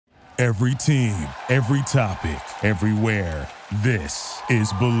Every team, every topic, everywhere. This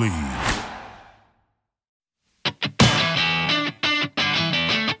is Believe.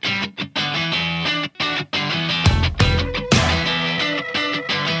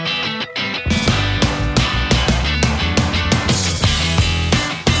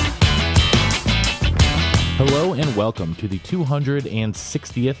 Hello and welcome to the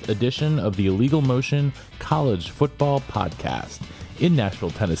 260th edition of the Illegal Motion College Football Podcast. In Nashville,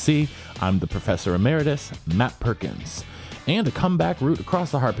 Tennessee, I'm the Professor Emeritus, Matt Perkins. And a comeback route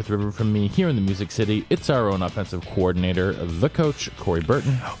across the Harpeth River from me here in the Music City, it's our own offensive coordinator, the coach, Corey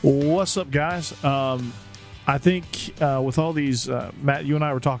Burton. What's up, guys? I think with all these, Matt, you and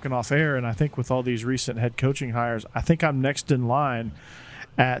I were talking off air, and I think with all these recent head coaching hires, I think I'm next in line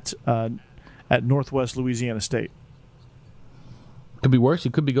at Northwest Louisiana State. Could be worse. You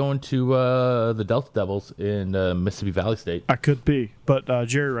could be going to the Delta Devils in Mississippi Valley State. I could be, but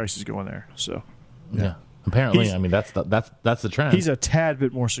Jerry Rice is going there. So yeah. Apparently, that's the trend. He's a tad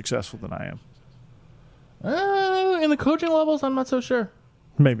bit more successful than I am. In the coaching levels, I'm not so sure.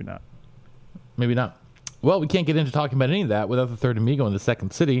 Maybe not. Well, we can't get into talking about any of that without the third amigo in the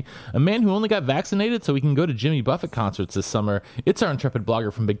second city, a man who only got vaccinated so he can go to Jimmy Buffett concerts this summer. It's our intrepid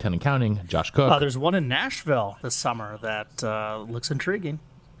blogger from Big Ten and Counting, Josh Cook. There's one in Nashville this summer that looks intriguing.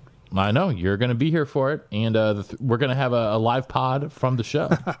 I know. You're going to be here for it, and we're going to have a live pod from the show.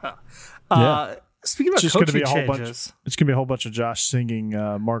 Yeah. Speaking about coaching changes. It's going to be a whole bunch of Josh singing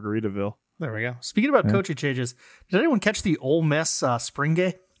Margaritaville. There we go. Speaking about coaching changes, did anyone catch the Ole Miss spring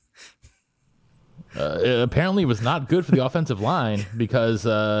game? Apparently it was not good for the offensive line because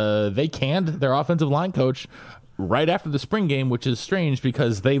they canned their offensive line coach right after the spring game, which is strange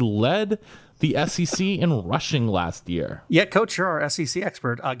because they led the SEC in rushing last year. Yeah, Coach, you're our SEC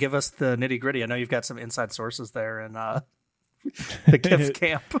expert. Give us the nitty-gritty. I know you've got some inside sources there in the Kiff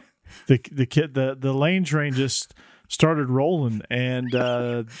camp. The lane train just started rolling, and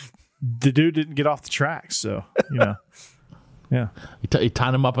the dude didn't get off the tracks, so, Yeah, he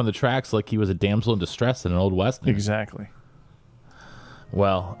tied him up on the tracks like he was a damsel in distress in an old West. Exactly.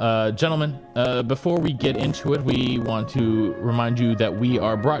 Well, gentlemen, before we get into it, we want to remind you that we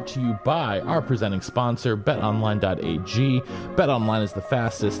are brought to you by our presenting sponsor, BetOnline.ag. BetOnline is the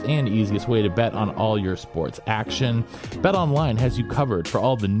fastest and easiest way to bet on all your sports action. BetOnline has you covered for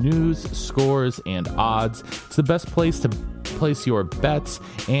all the news, scores, and odds. It's the best place to place your bets,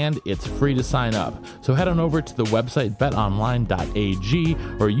 and it's free to sign up. So head on over to the website betonline.ag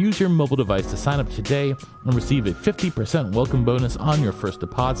or use your mobile device to sign up today and receive a 50% welcome bonus on your first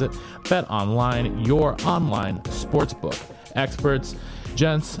deposit. BetOnline, your online sportsbook experts.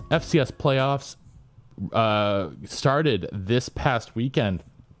 Gents, FCS playoffs started this past weekend.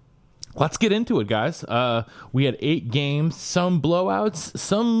 Let's get into it, guys. We had 8 games, some blowouts,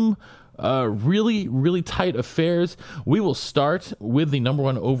 some really, really tight affairs. We will start with the number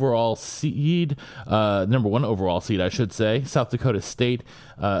one overall seed, I should say, South Dakota State.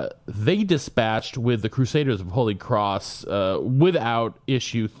 They dispatched with the Crusaders of Holy Cross without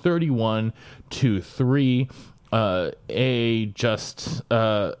issue, 31-3. A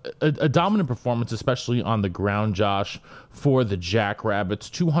dominant performance, especially on the ground, Josh, for the Jackrabbits.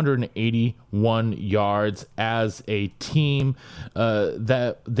 281 yards as a team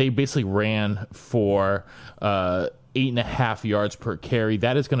that they basically ran for 8.5 yards per carry.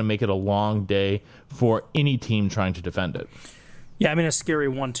 That is going to make it a long day for any team trying to defend it. Yeah, I mean, a scary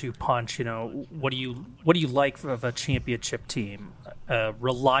 1-2 punch. What do you like of a championship team? A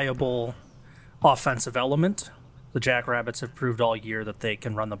reliable offensive element. The Jackrabbits have proved all year that they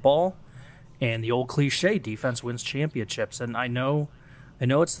can run the ball, and the old cliche, defense wins championships. And I know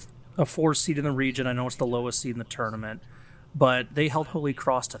it's a 4 seed in the region. I know it's the lowest seed in the tournament, but they held Holy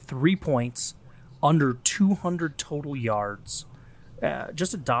Cross to 3 points, under 200 total yards.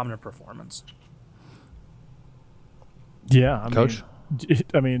 Just a dominant performance. Yeah, Coach.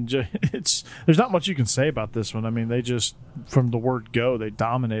 There's not much you can say about this one. I mean, they just, from the word go, they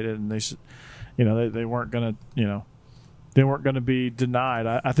dominated, and they weren't going to be denied.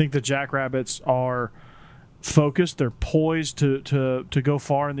 I think the Jackrabbits are focused. They're poised to go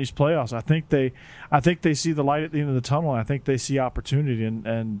far in these playoffs. I think they see the light at the end of the tunnel. I think they see opportunity,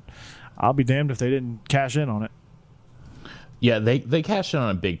 and I'll be damned if they didn't cash in on it. Yeah, they cashed in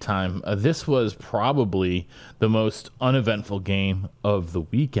on it big time. This was probably the most uneventful game of the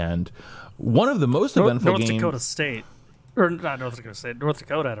weekend. One of the most eventful games. North Dakota State. Or not North Dakota State. North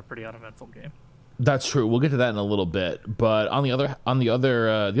Dakota had a pretty uneventful game. That's true. We'll get to that in a little bit. But on the other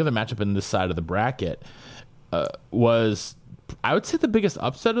matchup in this side of the bracket was, I would say, the biggest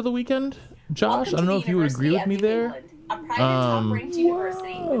upset of the weekend. Josh, I don't know if you would agree with me there. A private top-ranked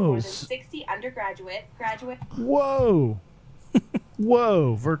university with more than 60 undergraduate, graduate. Whoa.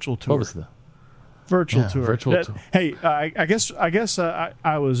 Virtual tour. What was the virtual tour? Virtual tour. Hey, I guess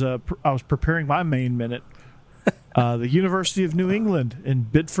I was preparing my Maine minute. The University of New England in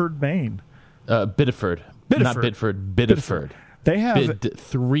Biddeford, Maine. Biddeford. Not Bidford. Biddeford. They have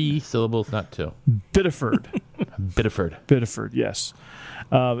 3 syllables, not 2. Biddeford. Biddeford. Yes.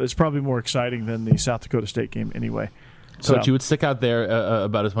 It's probably more exciting than the South Dakota State game anyway. Coach, you would stick out there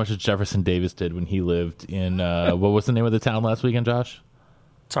about as much as Jefferson Davis did when he lived in, what was the name of the town last weekend, Josh?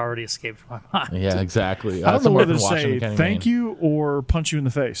 It's already escaped my mind. Yeah, exactly. I don't know whether to say thank you or punch you in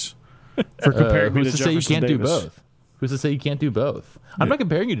the face for comparing me to Jefferson Davis. Who's to say you can't do both? Who's to say you can't do both? I'm not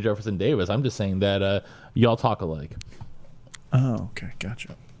comparing you to Jefferson Davis. I'm just saying that y'all talk alike. Oh, okay.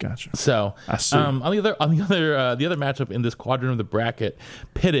 Gotcha. So, I see. the other matchup in this quadrant of the bracket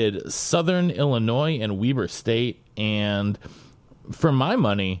pitted Southern Illinois and Weber State, and for my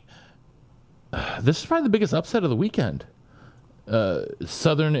money, this is probably the biggest upset of the weekend.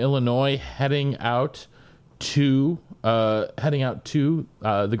 Southern Illinois heading out to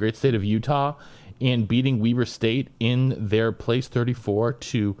the great state of Utah and beating Weber State in their place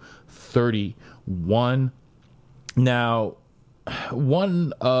 34-31. Now,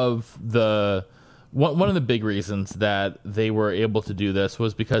 one of the big reasons that they were able to do this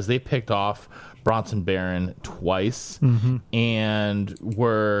was because they picked off Bronson Barron twice and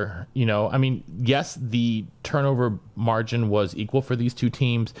were, yes, the turnover margin was equal for these two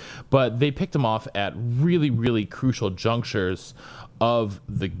teams, but they picked them off at really, really crucial junctures of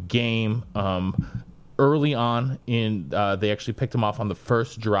the game. Early on they actually picked them off on the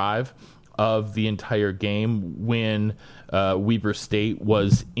first drive of the entire game when Weber State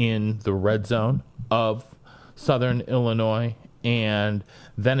was in the red zone of Southern Illinois, and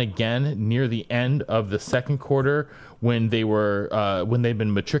then again near the end of the second quarter when they've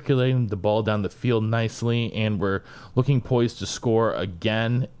been matriculating the ball down the field nicely and were looking poised to score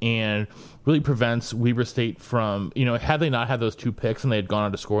again, and really prevents Weber State from, had they not had those 2 picks and they had gone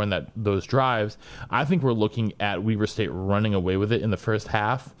on to score in those drives, I think we're looking at Weber State running away with it in the first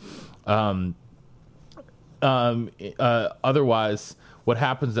half. Otherwise, what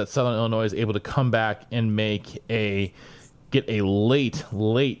happens is that Southern Illinois is able to come back and get a late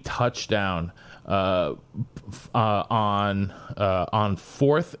touchdown on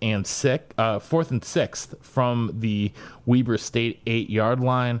 4th and 6th from the Weber State 8-yard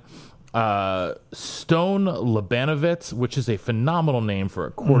line. Stone Labanovitz, which is a phenomenal name for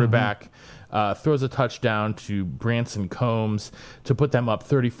a quarterback, throws a touchdown to Branson Combs to put them up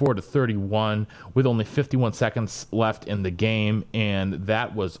 34-31 with only 51 seconds left in the game, and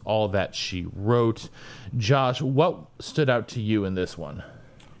that was all that she wrote. Josh, what stood out to you in this one?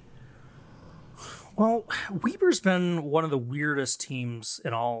 Well, Weber's been one of the weirdest teams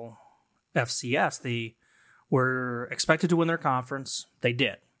in all FCS. They were expected to win their conference. They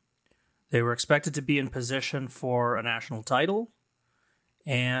did. They were expected to be in position for a national title,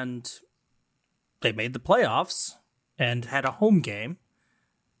 and they made the playoffs and had a home game.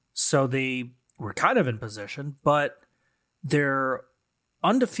 So they were kind of in position, but their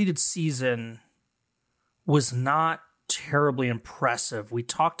undefeated season was not terribly impressive. We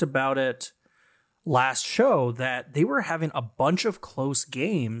talked about it last show that they were having a bunch of close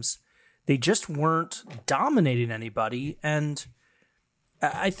games. They just weren't dominating anybody, and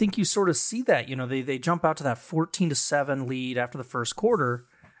I think you sort of see that. They jump out to that 14-7 lead after the first quarter,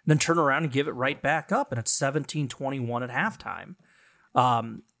 and then turn around and give it right back up, and it's 17-21 at halftime.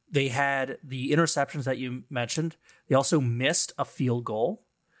 They had the interceptions that you mentioned. They also missed a field goal.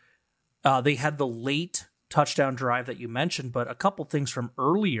 They had the late touchdown drive that you mentioned, but a couple things from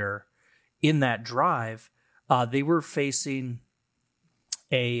earlier in that drive, they were facing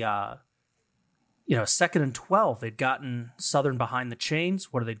a 2nd and 12. They'd gotten Southern behind the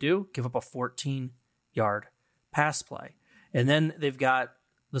chains. What do? Give up a 14-yard pass play. And then they've got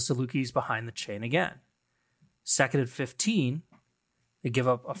the Salukis behind the chain again. 2nd and 15. They give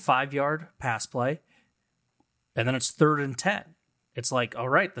up a 5-yard pass play. And then it's 3rd and 10. It's like, all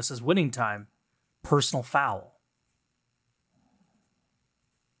right, this is winning time. Personal foul.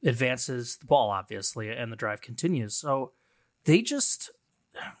 Advances the ball, obviously, and the drive continues. So they just...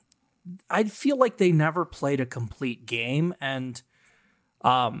 I feel like they never played a complete game. And,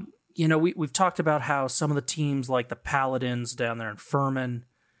 we've talked about how some of the teams like the Paladins down there in Furman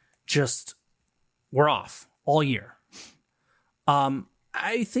just were off all year.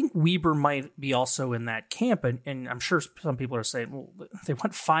 I think Weber might be also in that camp. And I'm sure some people are saying, well, they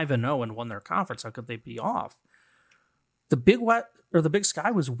went 5-0 and won their conference. How could they be off? The Big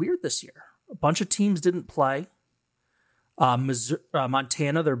Sky was weird this year. A bunch of teams didn't play.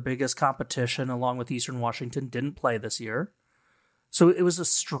 Montana, their biggest competition, along with Eastern Washington, didn't play this year. So it was a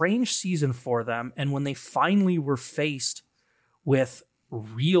strange season for them. And when they finally were faced with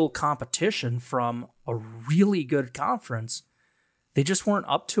real competition from a really good conference, they just weren't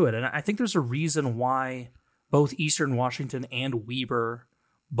up to it. And I think there's a reason why both Eastern Washington and Weber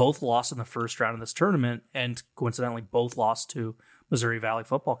both lost in the first round of this tournament, and coincidentally both lost to Missouri Valley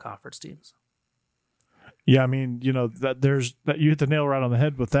Football Conference teams. Yeah, I mean, that you hit the nail right on the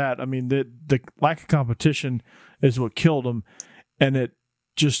head with that. I mean, the lack of competition is what killed them, and it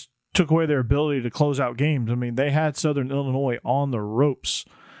just took away their ability to close out games. I mean, they had Southern Illinois on the ropes,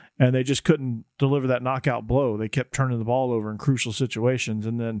 and they just couldn't deliver that knockout blow. They kept turning the ball over in crucial situations,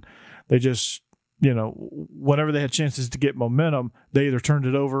 and then they just, whenever they had chances to get momentum, they either turned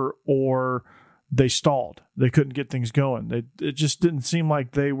it over or they stalled. They couldn't get things going. It just didn't seem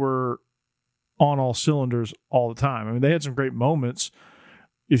like they were on all cylinders all the time. I mean, they had some great moments.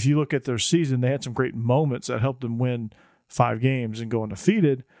 If you look at their season, they had some great moments that helped them win 5 games and go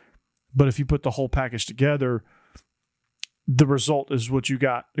undefeated. But if you put the whole package together, the result is what you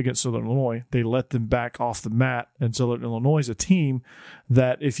got against Southern Illinois. They let them back off the mat, and Southern Illinois is a team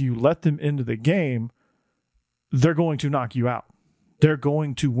that if you let them into the game, they're going to knock you out. They're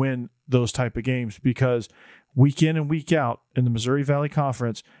going to win those type of games because week in and week out in the Missouri Valley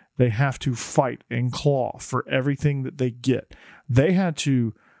Conference, they have to fight and claw for everything that they get. They had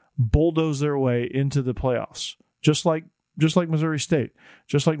to bulldoze their way into the playoffs, just like Missouri State,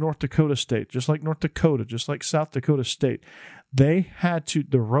 just like North Dakota State, just like North Dakota, just like South Dakota State. The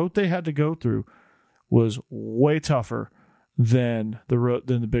road they had to go through was way tougher than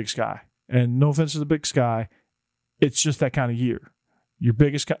the Big Sky. And no offense to the Big Sky, it's just that kind of year. Your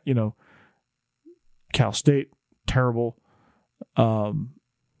biggest, Cal State, terrible.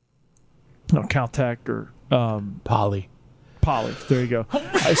 Caltech or Poly. There you go.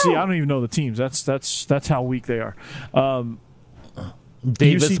 I don't even know the teams. That's how weak they are.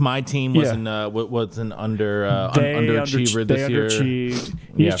 Davis, my team was underachiever this year. Underachieved.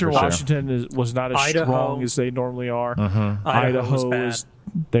 Yeah, Eastern Washington was not as strong as they normally are. Idaho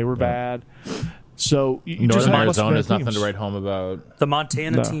they were bad. So Northern Arizona is nothing to write home about. The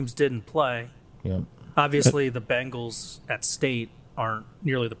Montana teams didn't play. Yeah. Obviously, the Bengals at State aren't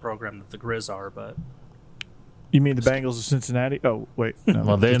nearly the program that the Grizz are, but you mean the Bengals of Cincinnati? Oh, wait. No,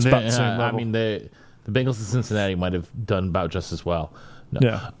 well, the Bengals of Cincinnati might have done about just as well. No.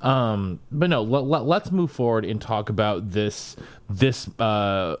 Yeah. But no, let's move forward and talk about this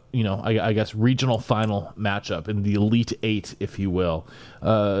I guess regional final matchup in the Elite Eight, if you will.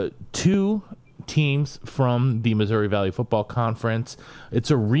 2 teams from the Missouri Valley Football Conference.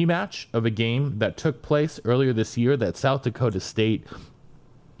 It's a rematch of a game that took place earlier this year that South Dakota State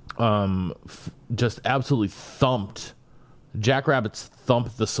just absolutely thumped. Jackrabbits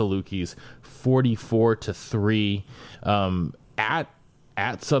thumped the Salukis 44-3 at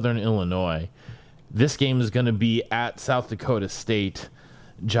Southern Illinois. This game is going to be at South Dakota State.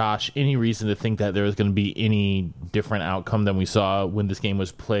 Josh, any reason to think that there is going to be any different outcome than we saw when this game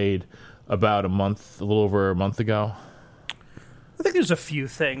was played about a little over a month ago? I think there's a few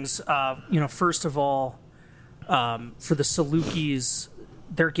things. First of all, for the Salukis,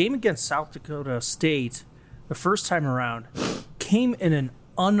 their game against South Dakota State, the first time around, came in an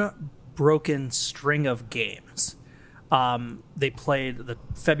unbroken string of games. They played the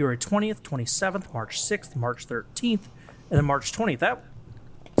February 20th, 27th, March 6th, March 13th, and then March 20th. That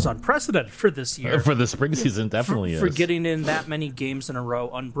was unprecedented for this year. For the spring season, definitely for getting in that many games in a row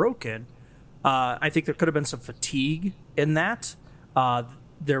unbroken. I think there could have been some fatigue in that.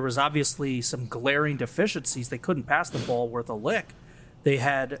 There was obviously some glaring deficiencies. They couldn't pass the ball worth a lick. They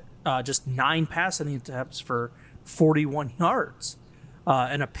had just 9 passing attempts for 41 yards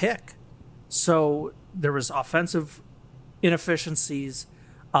and a pick. So there was offensive inefficiencies.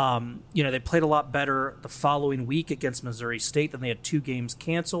 They played a lot better the following week against Missouri State. Then they had 2 games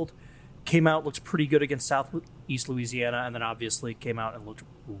canceled. Came out, looked pretty good against Southeast Louisiana, and then obviously came out and looked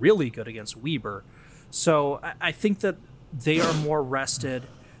really good against Weber. So I think that they are more rested.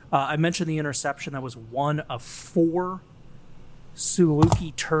 I mentioned the interception. That was one of 4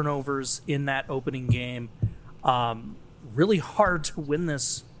 Saluki turnovers in that opening game. Really hard to win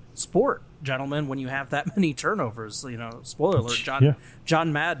this sport, gentlemen, when you have that many turnovers. Spoiler alert,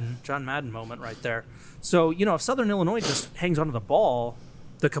 John Madden moment right there. So, if Southern Illinois just hangs onto the ball,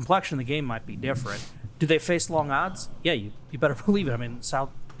 the complexion of the game might be different. Do they face long odds? Yeah, you better believe it. I mean, South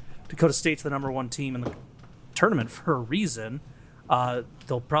Dakota State's the number 1 team in the tournament for a reason.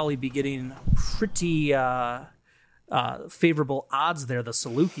 They'll probably be getting pretty favorable odds there, the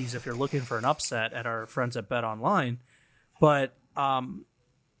Salukis, if you're looking for an upset at our friends at Bet Online. But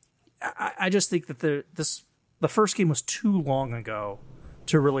I just think that the first game was too long ago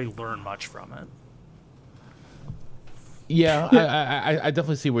to really learn much from it. Yeah, I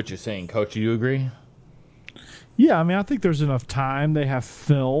definitely see what you're saying, Coach. Do you agree? Yeah, I mean, I think there's enough time. They have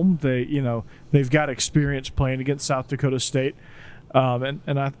film. They've got experience playing against South Dakota State,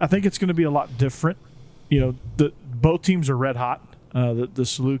 and I think it's going to be a lot different. Both teams are red hot. The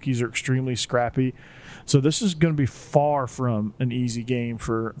Salukis are extremely scrappy, so this is going to be far from an easy game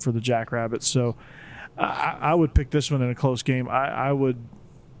for the Jackrabbits. So I would pick this one in a close game. I would,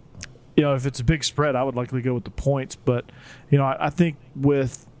 if it's a big spread, I would likely go with the points. But I think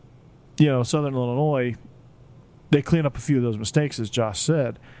with Southern Illinois, they clean up a few of those mistakes, as Josh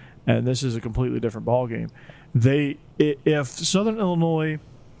said, and this is a completely different ball game. If Southern Illinois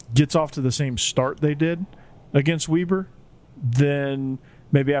gets off to the same start they did against Weber, then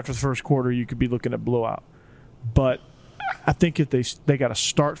maybe after the first quarter you could be looking at blowout. But I think if they got to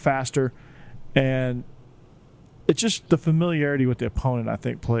start faster, and it's just the familiarity with the opponent, I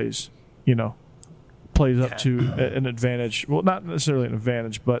think plays up to an advantage. Well, not necessarily an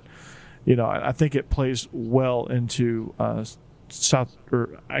advantage, but I think it plays well into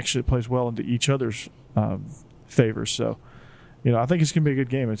plays well into each other's favors. So, I think it's going to be a good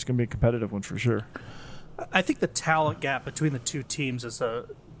game. It's going to be a competitive one for sure. I think the talent gap between the two teams is a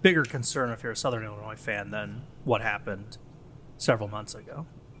bigger concern if you're a Southern Illinois fan than what happened several months ago.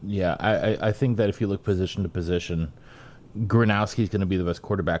 Yeah, I think that if you look position to position, Gronowski's going to be the best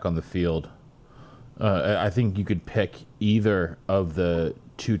quarterback on the field. I think you could pick either of the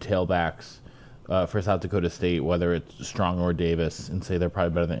two tailbacks for South Dakota State, whether it's Strong or Davis, and say they're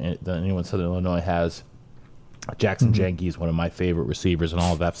probably better than anyone Southern Illinois has. Jackson Jenke is one of my favorite receivers in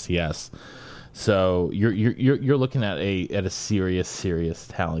all of FCS. So you're looking at a serious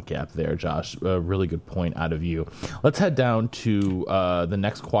talent gap there, Josh. A really good point out of you. Let's head down to the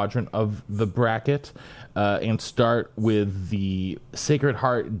next quadrant of the bracket and start with the Sacred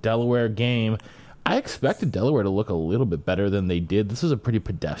Heart Delaware game. I expected Delaware to look a little bit better than they did. This was a pretty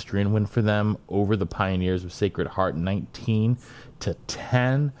pedestrian win for them over the Pioneers of Sacred Heart,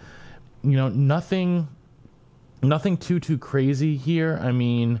 19-10. Nothing too crazy here. I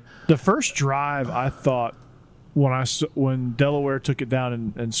mean, the first drive, I thought when Delaware took it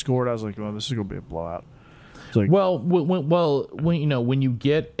down and scored, I was like, "Well, this is going to be a blowout." Like, when you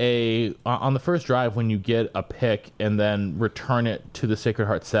get on the first drive, when you get a pick and then return it to the Sacred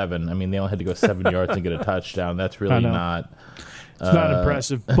Heart 7, I mean, they only had to go 7 yards and get a touchdown. That's really not. It's not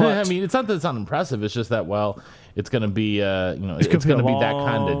impressive. But I mean, it's not that it's not impressive. It's just that it's going to be it's going to be that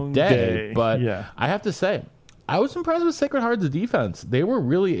kind of day. But yeah. I have to say, I was impressed with Sacred Heart's defense. They were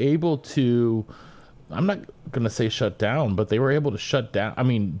really able to. I'm not going to say shut down, but they were able to shut down. I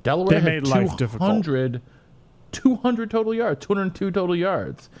mean, Delaware had 200 total yards, 202 total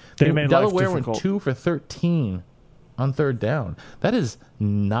yards. Delaware went 2 for 13 on third down. That is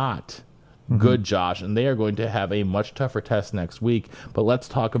not good, Josh, and they are going to have a much tougher test next week. But let's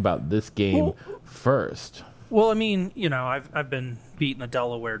talk about this game first. Well, I mean, I've been beating the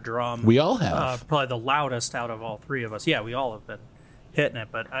Delaware drum. We all have. Probably the loudest out of all three of us. Yeah, we all have been hitting it,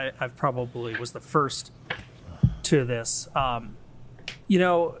 but I probably was the first to this. Let's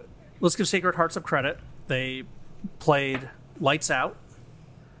give Sacred Heart some credit. They played lights out.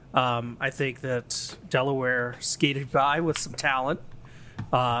 I think that Delaware skated by with some talent,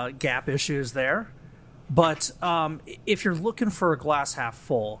 gap issues there. But if you're looking for a glass half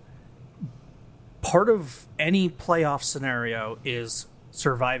full, part of any playoff scenario is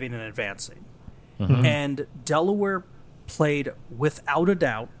surviving and advancing. Mm-hmm. And Delaware played, without a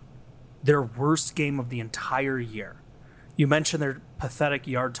doubt, their worst game of the entire year. You mentioned their pathetic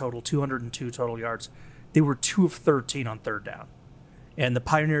yard total, 202 total yards. They were 2 of 13 on third down. And the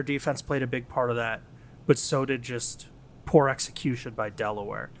Pioneer defense played a big part of that, but so did just poor execution by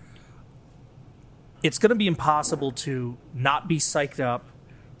Delaware. It's going to be impossible to not be psyched up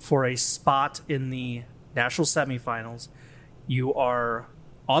for a spot in the national semifinals. You are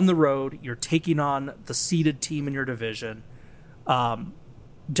on the road. You're taking on the seeded team in your division.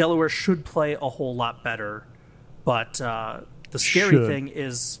 Delaware should play a whole lot better, but the scary thing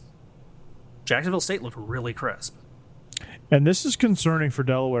is Jacksonville State looked really crisp. And this is concerning for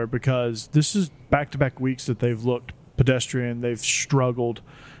Delaware because this is back-to-back weeks that they've looked pedestrian. They've struggled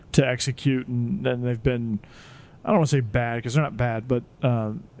to execute, and they've been, I don't want to say bad because they're not bad, but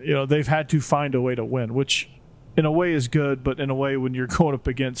they've had to find a way to win, which in a way is good, but in a way when you're going up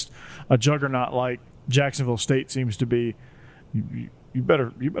against a juggernaut like Jacksonville State seems to be, you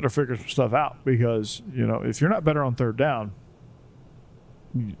better figure some stuff out because if you're not better on third down,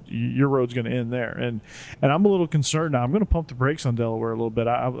 your road's going to end there. And I'm a little concerned now. I'm going to pump the brakes on Delaware a little bit.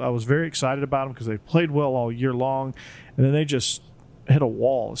 I was very excited about them because they played well all year long, and then they just hit a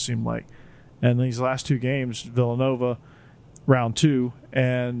wall, it seemed like. And these last two games, Villanova, round 2,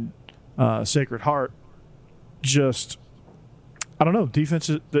 and Sacred Heart, just I don't know. Defense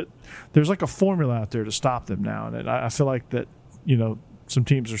that there's like a formula out there to stop them now, and I feel like that some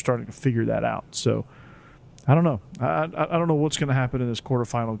teams are starting to figure that out. So I don't know. I don't know what's going to happen in this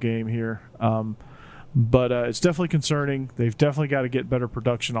quarterfinal game here, but it's definitely concerning. They've definitely got to get better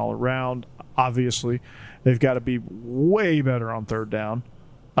production all around. Obviously, they've got to be way better on third down.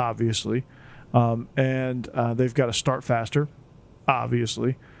 Obviously, and they've got to start faster.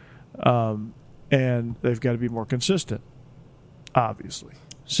 Obviously, and they've got to be more consistent. Obviously.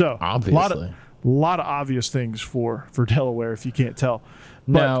 So obviously. A lot of obvious things for Delaware, if you can't tell.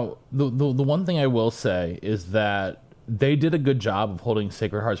 But, now, the one thing I will say is that they did a good job of holding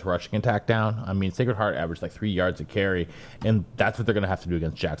Sacred Heart's rushing attack down. I mean, Sacred Heart averaged like 3 yards a carry, and that's what they're going to have to do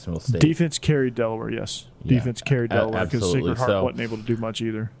against Jacksonville State. Defense carried Delaware, yes. Yeah, defense carried Delaware because Sacred Heart so, wasn't able to do much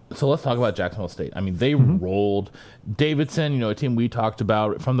either. So let's talk about Jacksonville State. I mean, they rolled Davidson, a team we talked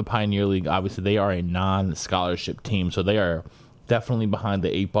about from the Pioneer League. Obviously, they are a non-scholarship team, so they are definitely behind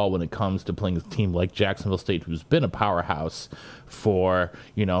the 8 ball when it comes to playing a team like Jacksonville State, who's been a powerhouse for,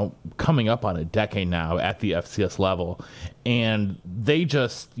 coming up on a decade now at the FCS level. And they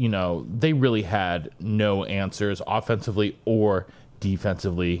just, they really had no answers offensively or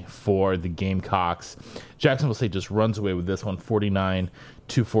defensively for the Gamecocks. Jacksonville State just runs away with this one,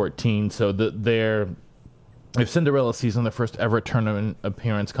 49-14. So if Cinderella season, their first ever tournament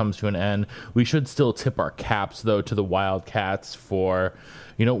appearance, comes to an end, we should still tip our caps, though, to the Wildcats for,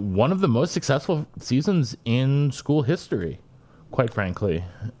 one of the most successful seasons in school history, quite frankly.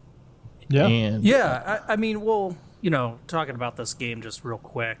 Yeah. I mean, talking about this game just real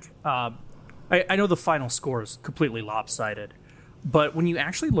quick, I know the final score is completely lopsided, but when you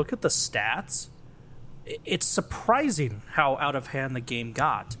actually look at the stats, it's surprising how out of hand the game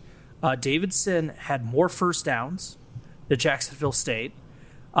got. Davidson had more first downs than Jacksonville State.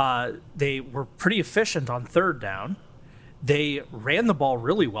 They were pretty efficient on third down. They ran the ball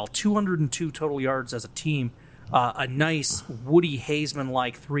really well, 202 total yards as a team. A nice Woody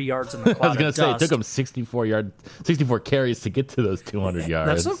Hazeman-like 3 yards in the cloud I was going to say, it took them 64 carries to get to those 200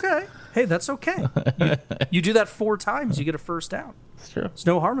 yards. That's okay. Hey, that's okay. You do that 4 times, you get a first down. That's true. There's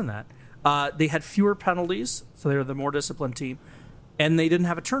no harm in that. They had fewer penalties, so they were the more disciplined team, and they didn't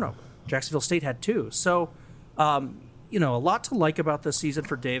have a turnover. Jacksonville State had 2. So, a lot to like about this season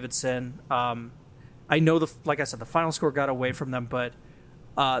for Davidson. I know, like I said, the final score got away from them, but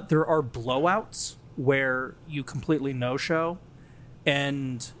there are blowouts where you completely no-show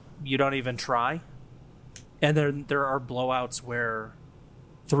and you don't even try. And then there are blowouts where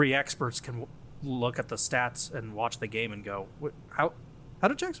 3 experts can look at the stats and watch the game and go, how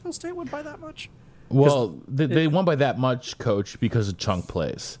did Jacksonville State win by that much? Well, they won by that much, Coach, because of chunk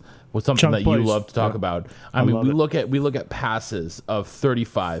plays. Was something Chunk that plays. you love to talk about. I mean, we look at passes of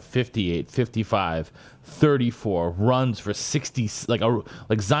 35, 58, 55, 34, runs for 60. Like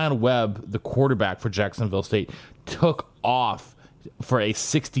Zion Webb, the quarterback for Jacksonville State, took off for a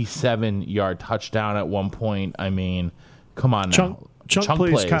 67-yard touchdown at one point. I mean, come on now. Chunk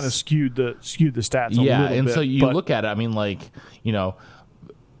plays kind of skewed the stats. A little and bit, so you look at it. I mean,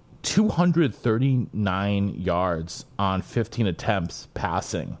 239 yards on 15 attempts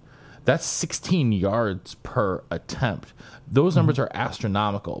passing. That's 16 yards per attempt. Those numbers are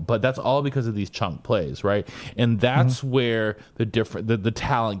astronomical, but that's all because of these chunk plays, right? And that's where the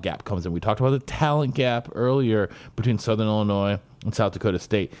talent gap comes in. We talked about the talent gap earlier between Southern Illinois and South Dakota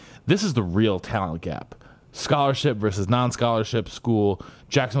State. This is the real talent gap. Scholarship versus non-scholarship school.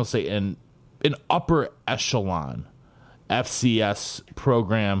 Jacksonville State in an upper echelon FCS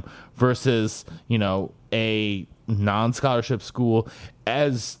program versus, a non-scholarship school.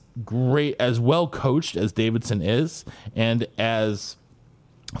 As great, as well coached as Davidson is, and as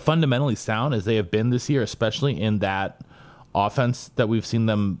fundamentally sound as they have been this year, especially in that offense that we've seen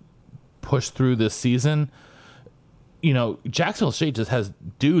them push through this season, Jacksonville State just has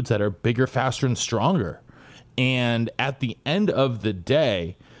dudes that are bigger, faster, and stronger. And at the end of the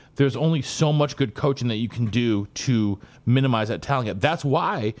day, there's only so much good coaching that you can do to minimize that talent gap. That's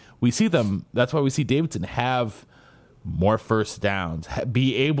why we see Davidson have more first downs,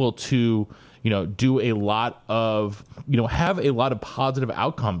 be able to, do a lot of, have a lot of positive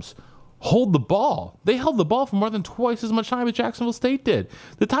outcomes. Hold the ball. They held the ball for more than twice as much time as Jacksonville State did.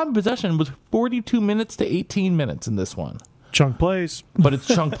 The time of possession was 42 minutes to 18 minutes in this one. Chunk plays. But it's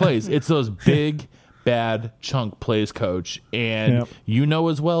chunk plays. It's those big bad chunk plays coach. And Yep. you know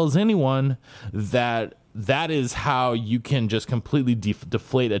as well as anyone that is how you can just completely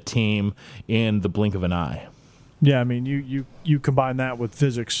deflate a team in the blink of an eye. Yeah, I mean, you combine that with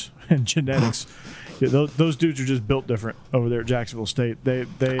physics and genetics. Yeah, those dudes are just built different over there at Jacksonville State.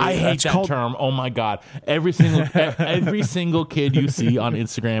 I hate that term. Oh my god! Every single kid you see on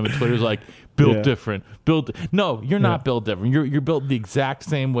Instagram and Twitter is like built different. No, you're not built different. You're built the exact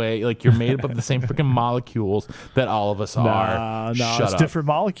same way. Like you're made up of the same freaking molecules that all of us are. No, Shut it's up. different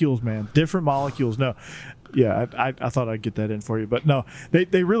molecules, man. Different molecules. No, yeah, I thought I'd get that in for you, but no,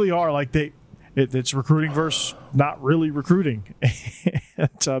 they really are like it's recruiting versus not really recruiting.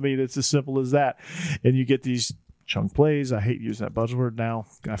 I mean, it's as simple as that. And you get these chunk plays. I hate using that buzzword now.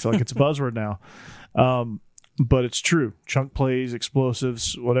 I feel like it's a buzzword now. But it's true. Chunk plays,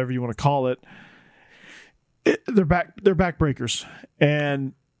 explosives, whatever you want to call it. They're backbreakers.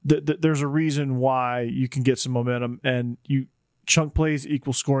 And there's a reason why you can get some momentum. And chunk plays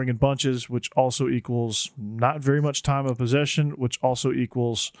equals scoring in bunches, which also equals not very much time of possession, which also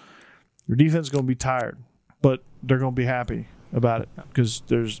equals your defense is going to be tired, but they're going to be happy about it because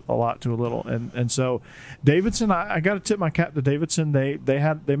there's a lot to a little. And so Davidson, I got to tip my cap to Davidson. They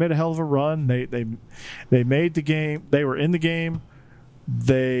made a hell of a run. They made the game. They were in the game.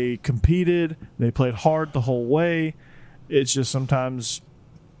 They competed. They played hard the whole way. It's just sometimes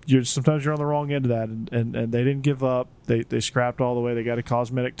you're on the wrong end of that, and they didn't give up. They scrapped all the way. They got a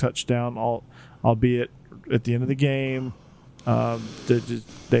cosmetic touchdown, albeit at the end of the game.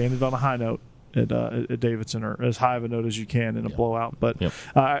 They ended on a high note at Davidson, or as high of a note as you can in a blowout. But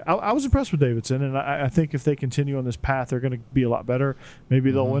I was impressed with Davidson, and I think if they continue on this path, they're going to be a lot better.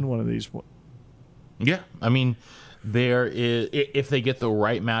 Maybe they'll win one of these. Yeah, I mean, there is, if they get the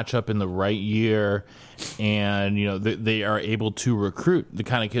right matchup in the right year, and they are able to recruit the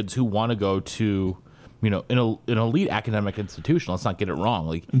kind of kids who want to go to an elite academic institution. Let's not get it wrong.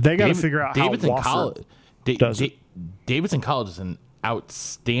 Like they got to figure out Davidson how College does it. Davidson College is an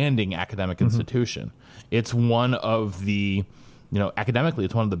outstanding academic institution. It's one of the, academically,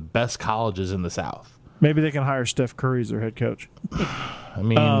 it's one of the best colleges in the South. Maybe they can hire Steph Curry as their head coach. I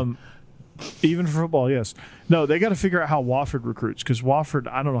mean, even for football, yes. No, they got to figure out how Wofford recruits, because Wofford,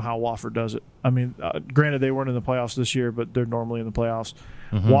 I don't know how Wofford does it. I mean, granted, they weren't in the playoffs this year, but they're normally in the playoffs.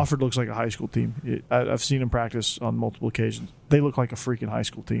 Wofford looks like a high school team. I've seen them practice on multiple occasions. They look like a freaking high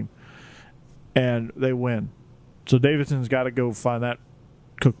school team. And they win. So Davidson's got to go find that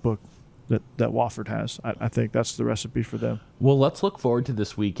cookbook that Wofford has. I think that's the recipe for them. Well, let's look forward to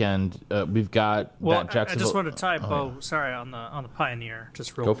this weekend. We've got that I Jacksonville. just wanted to typo. Sorry, on the Pioneer,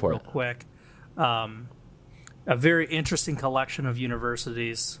 just real quick. A very interesting collection of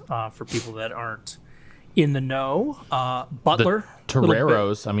universities for people that aren't in the know. Butler, the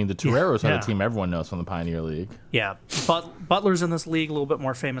Toreros. I mean, the Toreros are the team everyone knows from the Pioneer League. Yeah, Butler's in this league, a little bit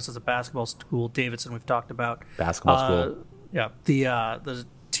more famous as a basketball school. Davidson, we've talked about. Basketball school. Yeah, the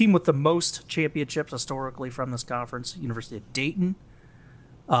team with the most championships historically from this conference, University of Dayton.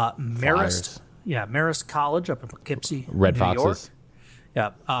 Marist. Yeah, Marist College up in Poughkeepsie, Red New Foxes.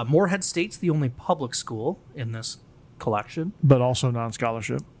 York. Yeah, Morehead State's the only public school in this collection. But also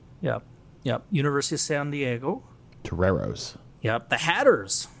non-scholarship. Yep. University of San Diego. Toreros. Yep. The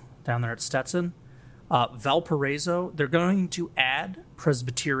Hatters down there at Stetson. Valparaiso. They're going to add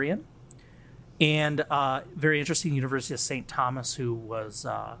Presbyterian. And very interesting, University of St. Thomas, who was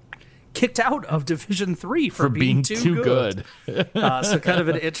kicked out of Division III for being too good. So kind of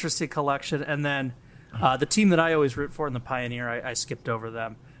an interesting collection. And then the team that I always root for in the Pioneer, I skipped over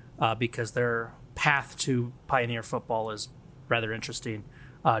them because their path to Pioneer football is rather interesting.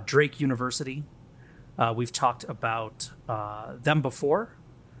 Drake University. We've talked about them before.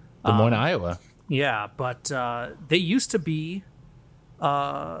 Des Moines, Iowa. Yeah, but they used to be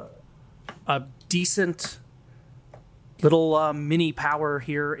a decent little mini power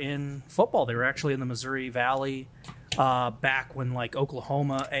here in football. They were actually in the Missouri Valley back when like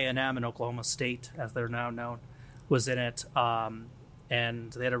Oklahoma A&M and Oklahoma State, as they're now known, was in it.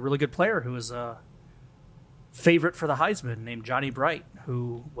 And they had a really good player who was a favorite for the Heisman named Johnny Bright,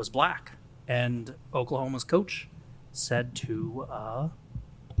 who was black. And Oklahoma's coach said to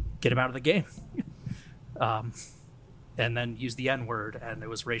get him out of the game. And then use the N-word, and it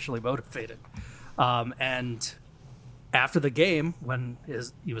was racially motivated. And after the game, when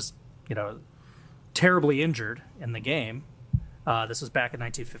he was, terribly injured in the game, this was back in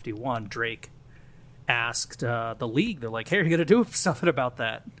 1951, Drake asked the league, they're like, hey, are you going to do something about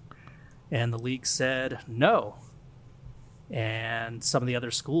that? And the league said no. And some of the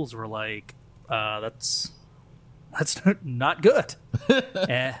other schools were like, that's not good.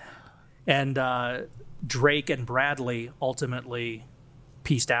 And Drake and Bradley ultimately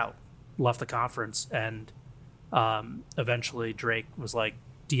pieced out, left the conference, and eventually Drake was like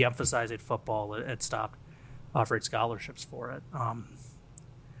de-emphasizing football and stopped offering scholarships for it.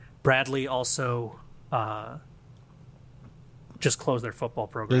 Bradley also just closed their football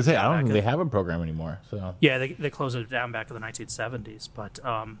program. I don't think they have a program anymore. So yeah, they closed it down back in the 1970s. But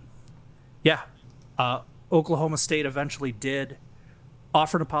Oklahoma State eventually did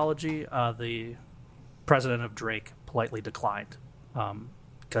offer an apology. The president of Drake politely declined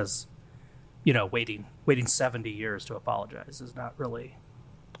because, waiting 70 years to apologize is not really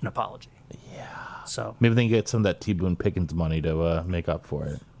an apology. Yeah. So maybe they can get some of that T. Boone Pickens money to make up for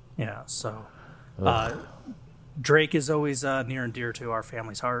it. Yeah. So Drake is always near and dear to our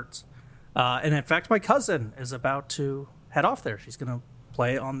family's hearts. And in fact, my cousin is about to head off there. She's going to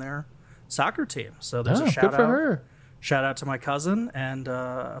play on their soccer team. So there's a shout good for out. her. Shout out to my cousin and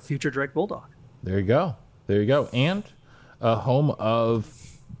a future Drake Bulldog. There you go. And a home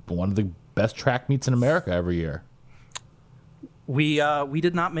of one of the best track meets in America every year. We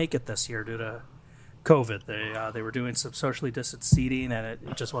did not make it this year due to COVID. They were doing some socially distanced seating, and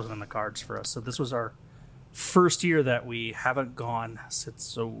it just wasn't in the cards for us. So this was our first year that we haven't gone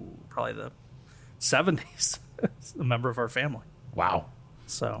since probably the 70s. A member of our family. Wow.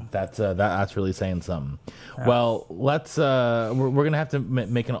 So that's really saying something. Yeah. Well, let's we're gonna have to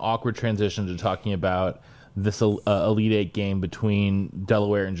make an awkward transition to talking about this Elite Eight game between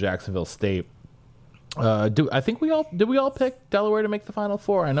Delaware and Jacksonville State. Did we all pick Delaware to make the Final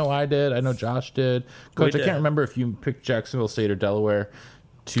Four? I know I did. I know Josh did. Coach, I can't remember if you picked Jacksonville State or Delaware.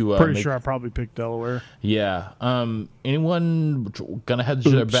 Pretty sure I probably picked Delaware. Yeah. Anyone gonna hedge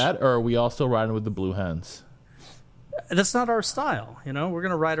their bet, or are we all still riding with the Blue Hens? That's not our style. We're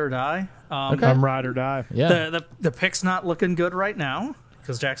gonna ride or die. Okay. I'm ride or die. Yeah. The pick's not looking good right now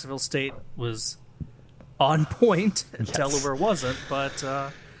because Jacksonville State was on point and Delaware wasn't. But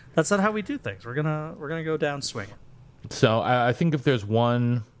that's not how we do things. We're gonna go down swinging. So I think if there's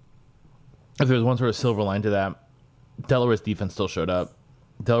one sort of silver line to that, Delaware's defense still showed up.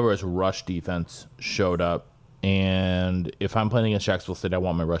 Delaware's rush defense showed up, and if I'm playing against Jacksonville State, I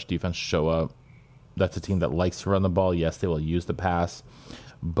want my rush defense to show up. That's a team that likes to run the ball. Yes, they will use the pass,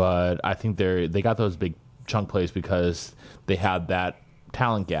 but I think they got those big chunk plays because they had that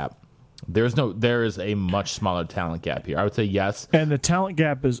talent gap. There is a much smaller talent gap here. I would say yes. And the talent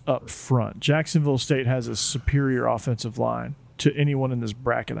gap is up front. Jacksonville State has a superior offensive line to anyone in this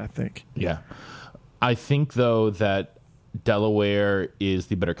bracket, I think. Yeah. I think, though, that Delaware is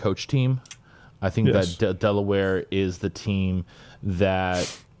the better coach team. I think that Delaware is the team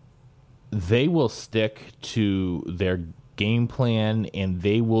that they will stick to their game plan and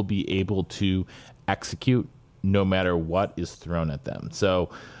they will be able to execute no matter what is thrown at them. So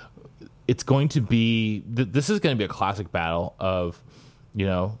it's going to be this is going to be a classic battle of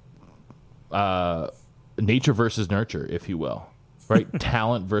nature versus nurture, if you will, right?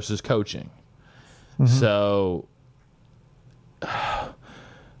 Talent versus coaching. Mm-hmm. So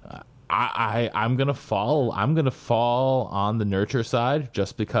I'm gonna fall on the nurture side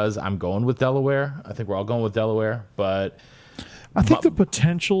just because I'm going with Delaware. I think we're all going with Delaware, but I think the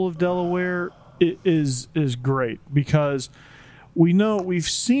potential of Delaware is great because we've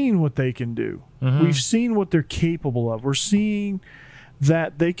seen what they can do. Mm-hmm. We've seen what they're capable of. We're seeing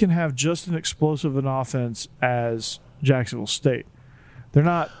that they can have just as explosive an offense as Jacksonville State. They're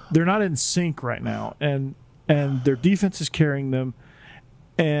not in sync right now, and their defense is carrying them.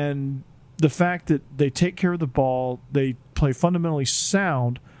 And the fact that they take care of the ball, they play fundamentally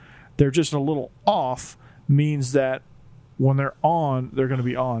sound, they're just a little off, means that when they're on, they're going to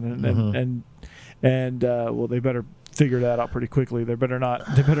be on. And they better figure that out pretty quickly. They better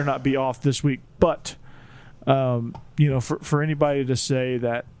not be off this week. But for anybody to say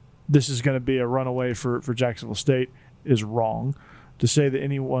that this is going to be a runaway for Jacksonville State is wrong. To say that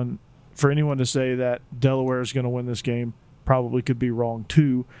anyone to say that Delaware is going to win this game probably could be wrong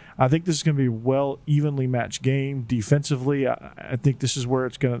too. I think this is going to be a well evenly matched game defensively. I think this is where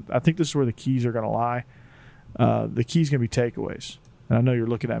the keys are going to lie. The key is going to be takeaways. And I know you're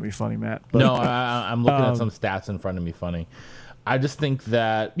looking at me funny, Matt. But, no, I'm looking at some stats in front of me funny. I just think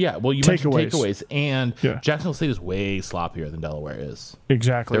that, you mentioned takeaways, and Jacksonville State is way sloppier than Delaware is.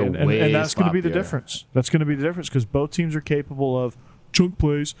 Exactly, and that's going to be the difference. That's going to be the difference because both teams are capable of chunk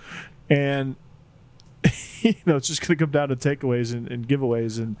plays, and it's just going to come down to takeaways and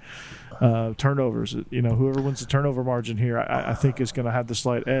giveaways and turnovers. Whoever wins the turnover margin here, I think is going to have the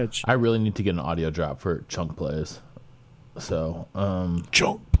slight edge. I really need to get an audio drop for chunk plays. So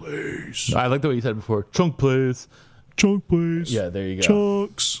chunk plays. I like the way you said it before. Chunk plays. Chunk plays. Yeah, there you go.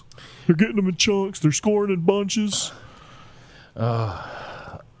 Chunks. They're getting them in chunks. They're scoring in bunches.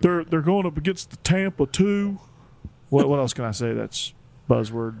 They're going up against the Tampa 2. What else can I say that's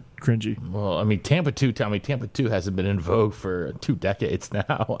buzzword cringy? Well, I mean, Tampa 2 hasn't been in vogue for 2 decades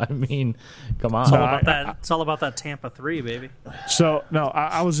now. I mean, come on. It's all about that Tampa 3, baby. So no,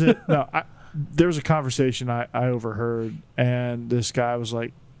 there's a conversation I overheard, and this guy was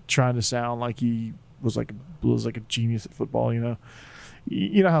like trying to sound like he was like a genius at football.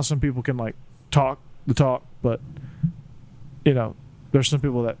 You know how some people can like talk the talk, but there's some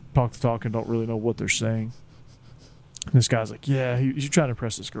people that talk the talk and don't really know what they're saying. And this guy's like, yeah, he's trying to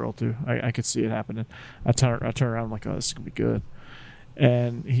impress this girl too. I could see it happening. I turn around, I'm like, oh, this is gonna be good.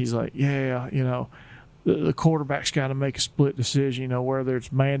 And he's like, yeah, the quarterback's got to make a split decision, whether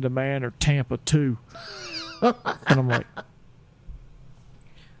it's man to man or Tampa 2. And I'm like,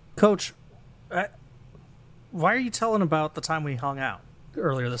 Coach, why are you telling about the time we hung out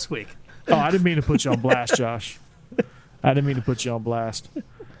earlier this week? oh, I didn't mean to put you on blast, Josh. I didn't mean to put you on blast.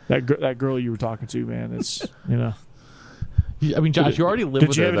 That girl you were talking to, man, it's I mean, Josh, you already live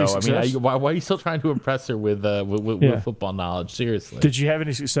with her, though. I mean, why are you still trying to impress her with football knowledge? Seriously. Did you have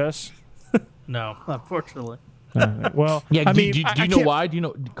any success? No, unfortunately. Well, yeah. do you know why?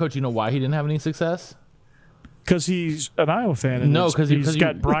 Coach? You know why he didn't have any success? Because he's an Iowa fan. And No, because he's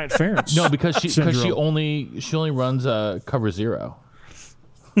got Bryant Ferentz. No, because she only runs cover 0.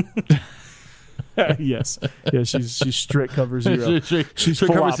 Yes. Yeah, she's strict cover 0. She's strict full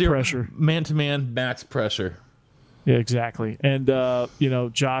cover out 0, pressure. Man-to-man, max pressure. Yeah, exactly. And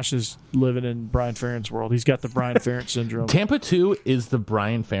Josh is living in Brian Ferentz's world. He's got the Brian Ferentz syndrome. Tampa 2 is the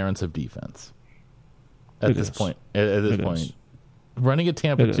Brian Ferentz of defense. At this point, running a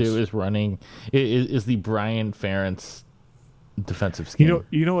Tampa 2 is the Brian Ferentz defensive scheme.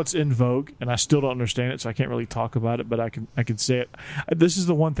 You know what's in vogue, and I still don't understand it, so I can't really talk about it, but I can say it. This is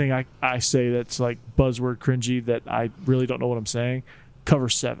the one thing I say that's like buzzword cringy that I really don't know what I'm saying. Cover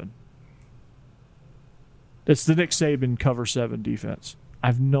 7. It's the Nick Saban cover 7 defense. I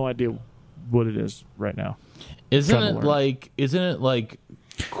have no idea what it is right now. Isn't it like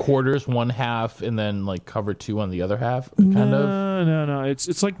quarters one half and then like cover 2 on the other half? No.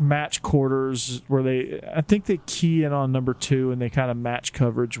 It's like match quarters where I think they key in on number 2 and they kind of match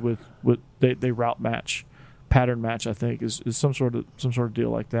coverage with they route match, pattern match. I think is some sort of deal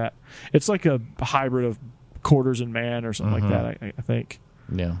like that. It's like a hybrid of quarters and man or something like that. I think.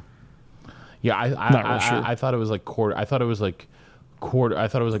 Yeah. Yeah, I thought it was like quarter. I thought it was like quarter. I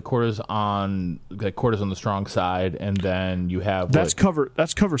thought it was like quarters on the strong side, and then you have that's cover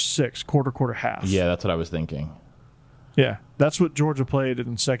 6, quarter, half. Yeah, that's what I was thinking. Yeah, that's what Georgia played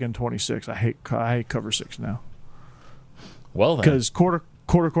in second 26. I hate cover 6 now. Well, then, because quarter,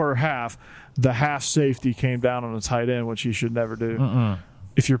 half, the half safety came down on a tight end, which he should never do.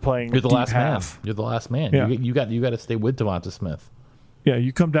 If you're playing, you're the last half. man. You're the last man. Yeah. You got to stay with Devonta Smith. Yeah,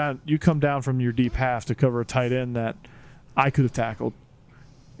 you come down from your deep half to cover a tight end that I could have tackled.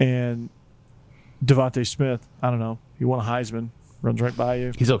 And Devontae Smith, I don't know, he won a Heisman, runs right by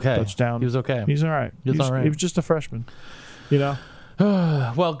you. He's okay. Touchdown. He was okay. He's all right. He was just a freshman,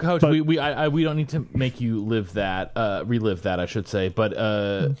 Well, Coach, we don't need to make you relive that, I should say. But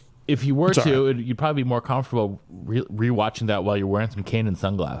if you were to, you'd probably be more comfortable rewatching that while you're wearing some Kanan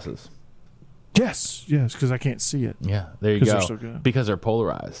sunglasses. Yes, because I can't see it. Yeah, there you go. They're so good. Because they're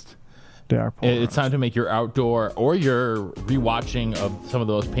polarized. They are polarized. It's time to make your outdoor or your rewatching of some of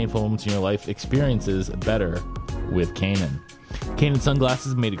those painful moments in your life experiences better with Kanan. Kanan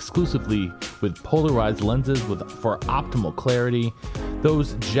sunglasses made exclusively with polarized lenses for optimal clarity.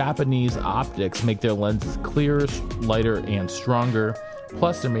 Those Japanese optics make their lenses clearer, lighter, and stronger.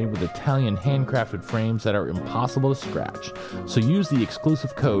 Plus, they're made with Italian handcrafted frames that are impossible to scratch. So use the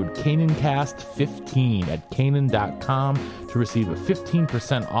exclusive code KananCast15 at Kanan.com to receive a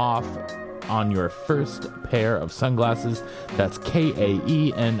 15% off on your first pair of sunglasses. That's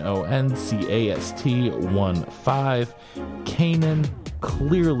KAENONCAST15. Kanan,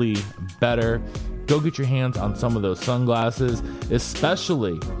 clearly better. Go get your hands on some of those sunglasses,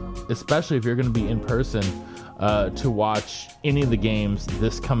 especially if you're going to be in person to watch any of the games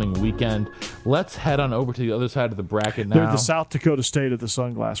this coming weekend. Let's head on over to the other side of the bracket now. They're the South Dakota State of the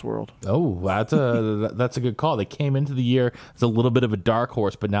sunglass world. Oh, that's a good call. They came into the year as a little bit of a dark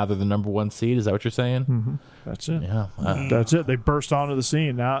horse, but now they're the number 1 seed. Is that what you're saying? Mm-hmm. That's it. Yeah, that's it. They burst onto the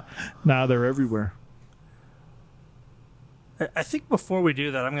scene. Now they're everywhere. I think before we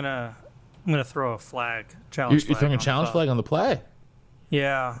do that, I'm gonna throw a challenge. You're throwing a challenge flag on the play.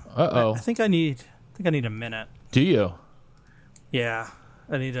 Yeah. Uh-oh. I think I need a minute. Do you? Yeah.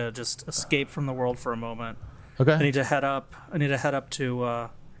 I need to just escape from the world for a moment. Okay. I need to head up to.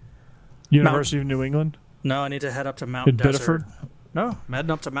 University of New England No, I need to head up to Mount in Desert. Biddeford. No, I'm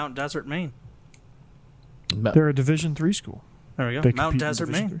heading up to Mount Desert, Maine. They're a Division III school. There we go. They Mount compete in Desert,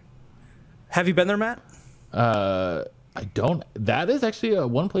 Division Maine. Have you been there, Matt? I don't. That is actually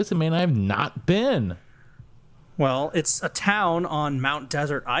one place in Maine I have not been. Well, it's a town on Mount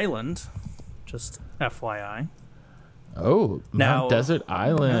Desert Island. Just FYI. Oh, Now- Mount Desert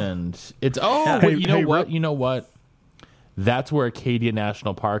Island. It's Yeah. wait, you know Hey, what? Rip. You know what? That's where Acadia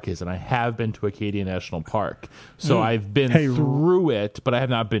National Park is, and I have been to Acadia National Park. So I've been Hey, through it, but I have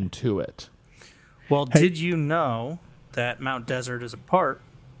not been to it. Well, did you know that Mount Desert is a part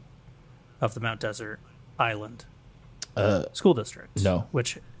of the Mount Desert Island School District? no.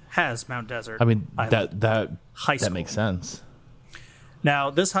 Which has Mount Desert. I mean Island that High that School. makes sense. Now,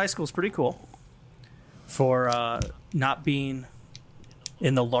 this high school is pretty cool for not being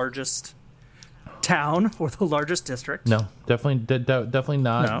in the largest town or the largest district. No, definitely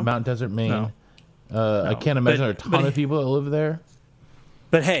not No. Mount Desert, Maine. No. I can't imagine But- there are a but ton of people that live there.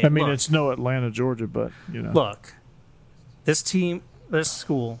 But hey, I mean, look, it's no Atlanta, Georgia, but look, this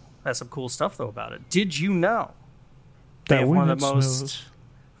school has some cool stuff though about it. Did you know they that have wind one of the that most snows.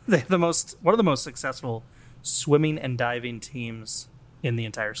 they have one of the most successful swimming and diving teams in the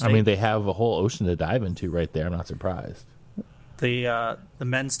entire state. I mean, they have a whole ocean to dive into right there. I'm not surprised. The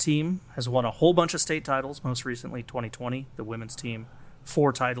men's team has won a whole bunch of state titles, most recently 2020. The women's team,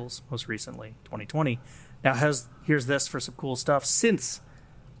 4 titles, most recently 2020. Now, here's this for some cool stuff. Since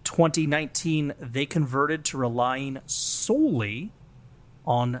 2019, they converted to relying solely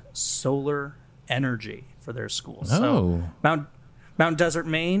on solar energy for their schools. So Oh. Mount Desert,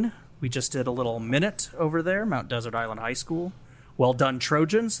 Maine, we just did a little minute over there, Mount Desert Island High School. Well done,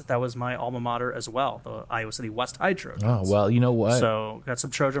 Trojans. That was my alma mater as well, the Iowa City West High Trojans. Oh, well, you know what? So got some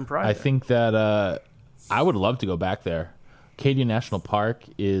Trojan pride. I there. think that I would love to go back there. Acadia National Park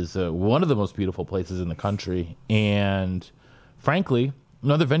is one of the most beautiful places in the country, and frankly,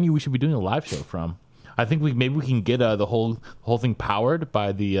 another venue we should be doing a live show from. I think maybe we can get the whole thing powered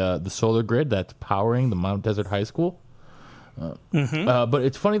by the solar grid that's powering the Mount Desert High School. But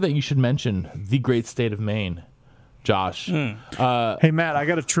it's funny that you should mention the great state of Maine, Josh. Hey, Matt, I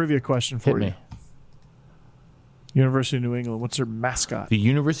got a trivia question for Hit you. me. University of New England, what's their mascot? The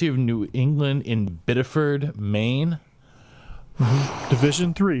University of New England in Biddeford, Maine.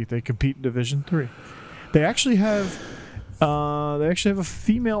 Division III. They compete in Division III. They actually have a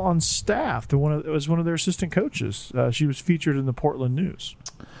female on staff. It was one of their assistant coaches. She was featured in the Portland News.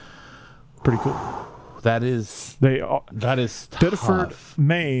 Pretty cool. That is tough. Biddeford,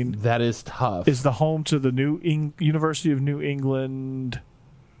 Maine That is tough. is the home to the University of New England.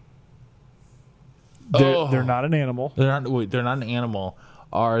 They're not an animal. They're not an animal.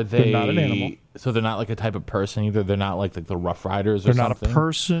 Are they? They're not an animal. So they're not like a type of person either. They're not like the Rough Riders. They're Or not something? a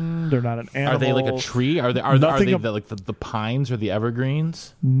person. They're not an animal. Are they like a tree? Are they Nothing the pines or the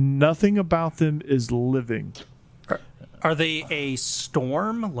evergreens? Nothing about them is living. Are they a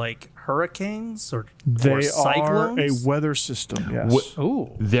storm like hurricanes or They are cyclones? a weather system. Yes, Ooh.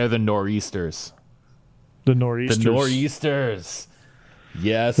 They're the nor'easters. the nor'easters. The nor'easters.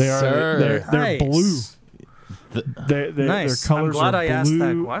 Yes, They are. sir. They're Nice. blue. Nice. Their I'm colors glad are I asked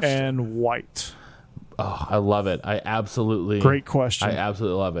that blue question. and white. Oh, I love it. I absolutely. Great question. I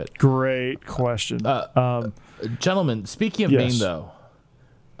absolutely love it. Great question. Gentlemen, speaking of Yes. Maine, though,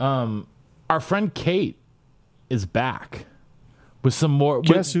 our friend Kate is back with some more.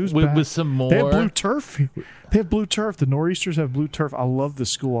 Guess who's back? With some more. They have blue turf. They have blue turf. The nor'easters have blue turf. I love this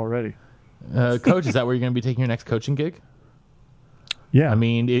school already. Coach, is that where you're going to be taking your next coaching gig? Yeah, I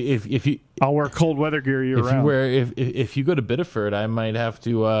mean, if you I'll wear cold weather gear year if you round. wear if you go to Biddeford, I might have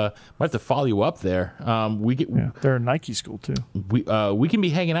to follow you up there. We get Yeah, they're a Nike school too. we can be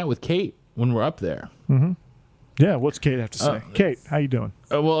hanging out with Kate when we're up there. Yeah, what's Kate have to say? Kate, how you doing?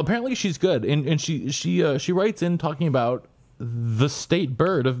 Well, apparently she's good, and she writes in talking about the state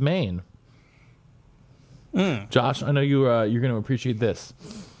bird of Maine. Josh, I know you're going to appreciate this.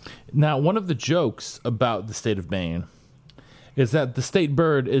 Now, one of the jokes about the state of Maine is that the state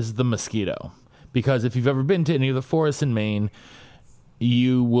bird is the mosquito, because if you've ever been to any of the forests in Maine,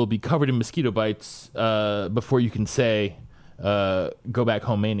 you will be covered in mosquito bites before you can say, "Go back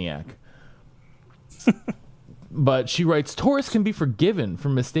home, maniac." But she writes, tourists can be forgiven for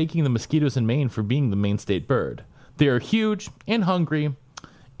mistaking the mosquitoes in Maine for being the Maine state bird. They are huge and hungry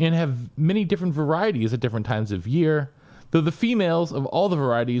and have many different varieties at different times of year, though the females of all the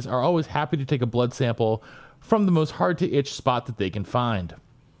varieties are always happy to take a blood sample from the most hard-to-itch spot that they can find.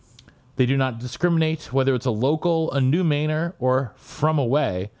 They do not discriminate whether it's a local, a new Mainer, or from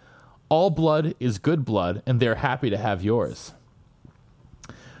away. All blood is good blood, and they're happy to have yours.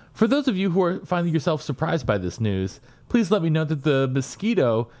 For those of you who are finding yourself surprised by this news, please let me know that the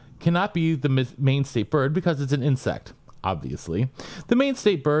mosquito cannot be the main state bird because it's an insect, obviously. The main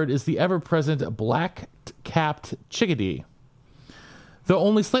state bird is the ever-present black-capped chickadee. Though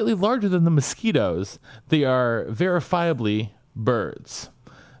only slightly larger than the mosquitoes, they are verifiably birds.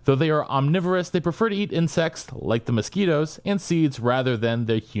 Though they are omnivorous, they prefer to eat insects, like the mosquitoes, and seeds rather than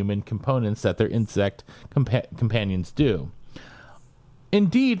the human components that their insect companions do.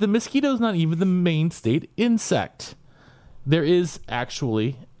 Indeed, the mosquito is not even the main state insect. There is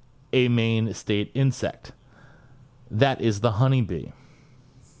actually a main state insect. That is the honeybee.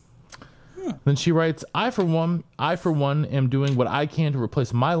 Then she writes, I for one am doing what I can to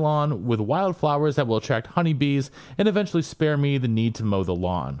replace my lawn with wildflowers that will attract honeybees and eventually spare me the need to mow the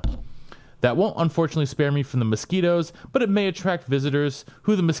lawn. That won't unfortunately spare me from the mosquitoes, but it may attract visitors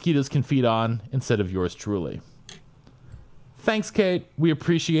who the mosquitoes can feed on instead of yours truly. Thanks, Kate. We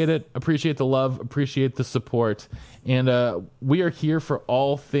appreciate it. Appreciate the love. Appreciate the support. And we are here for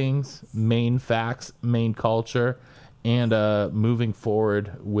all things Maine facts, Maine culture, and moving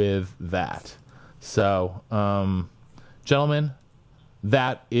forward with that. So, gentlemen,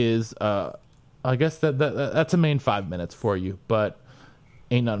 that is, I guess that's a Maine 5 minutes for you, but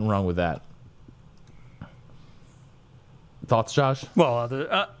ain't nothing wrong with that. Thoughts, Josh?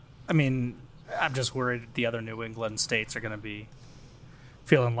 Well, I mean, I'm just worried the other New England states are going to be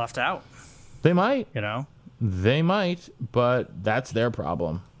feeling left out. They might. You know? They might, but that's their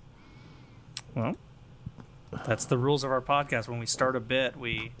problem. Well, that's the rules of our podcast. When we start a bit,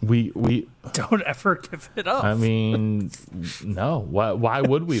 we don't ever give it up. I mean, no. Why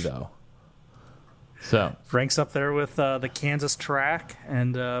would we, though? So ranks up there with the Kansas track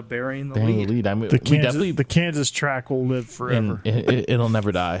and burying the burying lead. the lead. I mean, the Kansas track will live forever. It'll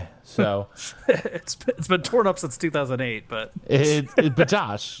never die. So it's been torn up since 2008, but but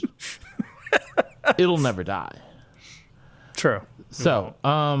Josh, it'll never die. True. So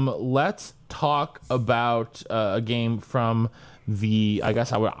let's talk about a game from the, I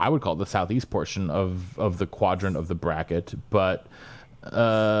guess I would call it the southeast portion of the quadrant of the bracket, but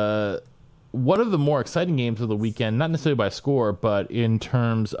one of the more exciting games of the weekend, not necessarily by score, but in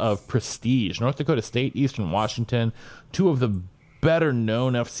terms of prestige. North Dakota State, Eastern Washington, two of the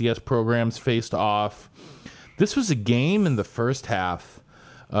better-known FCS programs faced off. This was a game in the first half.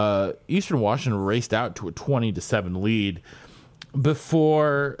 Eastern Washington raced out to a 20-7 lead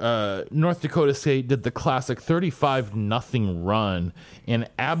before North Dakota State did the classic 35-0 run and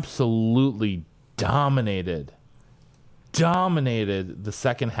absolutely dominated the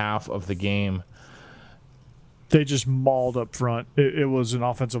second half of the game. They just mauled up front. It was an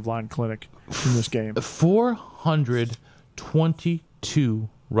offensive line clinic in this game. 422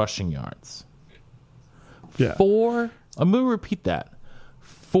 rushing yards. Yeah. I'm going to repeat that.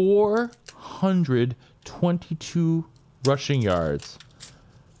 422 rushing yards.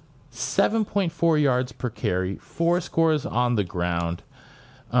 7.4 yards per carry. 4 scores on the ground.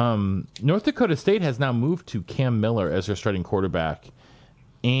 North Dakota State has now moved to Cam Miller as their starting quarterback.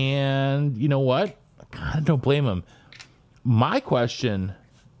 And you know what? I kind of don't blame him. My question,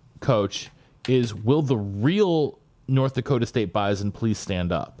 Coach, is will the real North Dakota State Bison please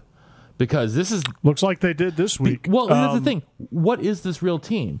stand up? Because this is... Looks like they did this week. Well, here's the thing. What is this real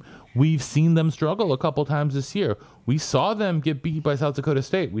team? We've seen them struggle a couple times this year. We saw them get beat by South Dakota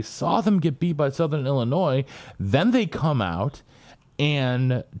State. We saw them get beat by Southern Illinois. Then they come out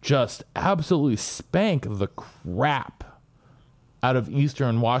and just absolutely spank the crap out of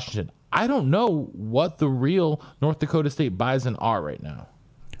Eastern Washington. I don't know what the real North Dakota State Bison are right now.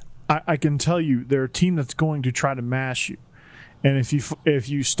 I can tell you they're a team that's going to try to mash you. And if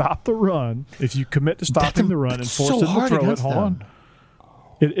you stop the run, if you commit to stopping the run and force them to throw it, hold on.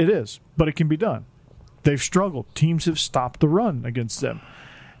 It is, but it can be done. They've struggled. Teams have stopped the run against them.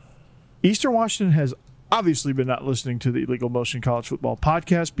 Eastern Washington has obviously been not listening to the Illegal Motion College Football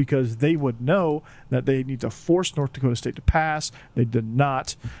podcast because they would know that they need to force North Dakota State to pass. They did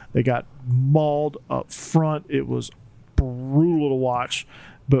not. They got mauled up front. It was brutal to watch.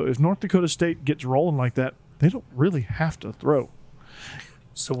 But if North Dakota State gets rolling like that, they don't really have to throw.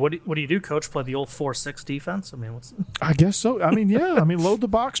 So what do you do, Coach? Play the old 4-6 defense? I mean, I guess so. I mean, yeah. I mean, load the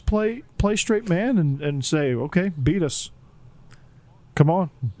box, play straight man, and say, okay, beat us. Come on,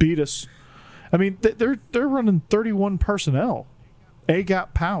 beat us. I mean, they're running 31 personnel,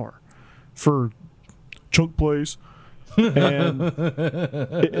 A-gap power for chunk plays, and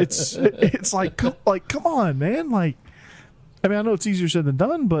it's like come on, man. Like, I mean, I know it's easier said than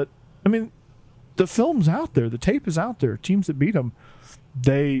done, but I mean, the film's out there. The tape is out there. Teams that beat them,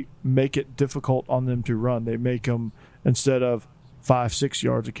 they make it difficult on them to run. They make them, instead of 5-6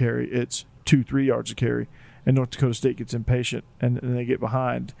 yards a carry, it's 2-3 yards a carry. And North Dakota State gets impatient, and they get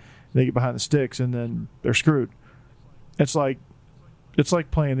behind. They get behind the sticks, and then they're screwed. It's like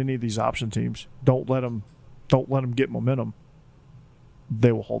playing any of these option teams. Don't let them get momentum.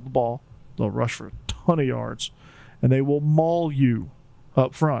 They will hold the ball. They'll rush for a ton of yards, and they will maul you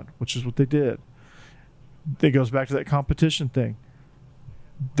up front, which is what they did. It goes back to that competition thing.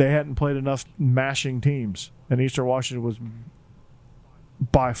 They hadn't played enough mashing teams, and Eastern Washington was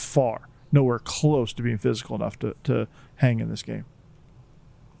by far nowhere close to being physical enough to hang in this game.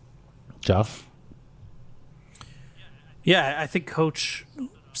 Jeff? Yeah, I think Coach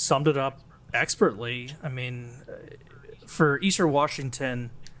summed it up expertly. I mean, for Eastern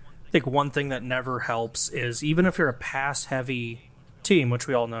Washington, I think one thing that never helps is, even if you're a pass-heavy team, which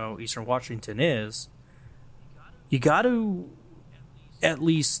we all know Eastern Washington is, you got to at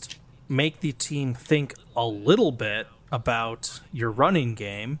least make the team think a little bit about your running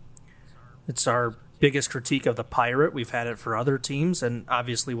game. It's our biggest critique of the Pirate. We've had it for other teams, and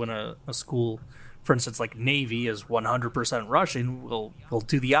obviously when a school, for instance, like Navy is 100% rushing, we'll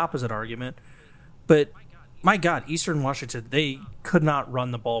do the opposite argument. But my God, Eastern Washington, they could not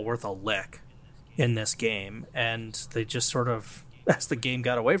run the ball worth a lick in this game, and they just sort of, as the game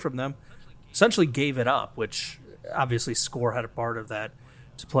got away from them, essentially gave it up, which obviously score had a part of that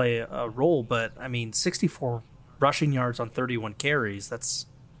to play a role. But I mean, 64 rushing yards on 31 carries, that's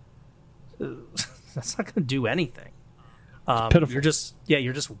not going to do anything. Pitiful.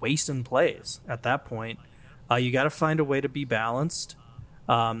 You're just wasting plays at that point. You got to find a way to be balanced.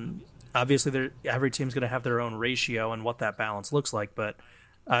 Obviously, every team's going to have their own ratio and what that balance looks like. But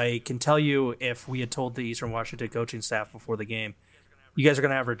I can tell you, if we had told the Eastern Washington coaching staff before the game, you guys are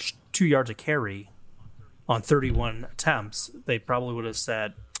going to average 2 yards a carry on 31 attempts, they probably would have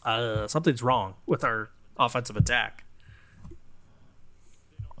said, something's wrong with our offensive attack.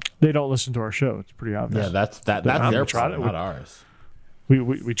 They don't listen to our show. It's pretty obvious. Yeah, that's their problem, not ours.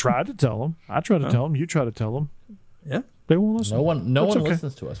 We tried to tell them. I tried to tell them. You try to tell them. Yeah, they won't listen. No one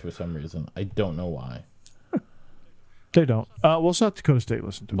listens to us for some reason. I don't know why. They don't. Well, South Dakota State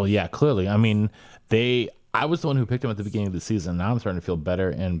listened to us. Well, yeah, clearly. I mean, I was the one who picked them at the beginning of the season. Now I'm starting to feel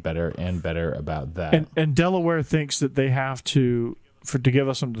better and better and better about that. And Delaware thinks that they have to give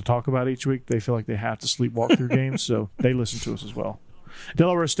us something to talk about each week. They feel like they have to sleepwalk through games, so they listen to us as well.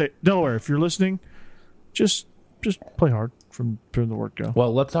 Delaware, if you're listening, just play hard from the word go.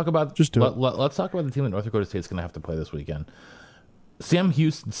 Well, let's talk about let's talk about the team that North Dakota State's going to have to play this weekend. Sam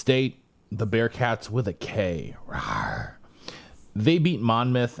Houston State, the Bearcats with a K. Rawr. They beat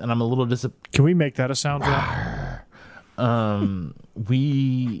Monmouth, and I'm a little disappointed. Can we make that a sound drop? I'm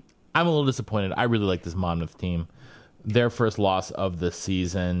a little disappointed. I really like this Monmouth team. Their first loss of the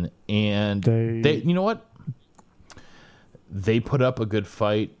season, and they you know what? They put up a good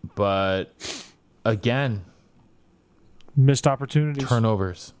fight, but again, missed opportunities.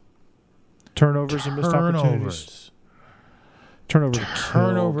 Turnovers and missed opportunities.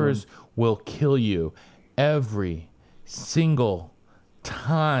 Turnovers will kill you every single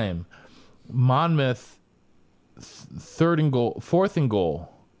time. Monmouth, fourth and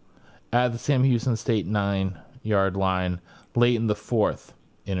goal at the Sam Houston State 9-yard line, late in the fourth,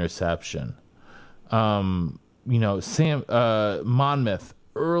 interception. Monmouth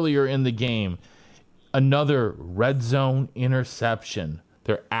earlier in the game, another red zone interception.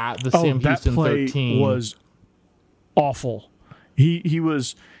 They're at the Sam Houston 13. Was awful. He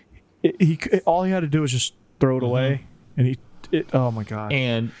all he had to do was just throw it away, and oh my God!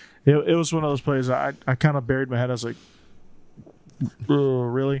 And it was one of those plays. I kind of buried my head. I was like,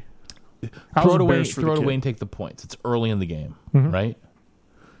 really? Throw it away and take the points. It's early in the game, right?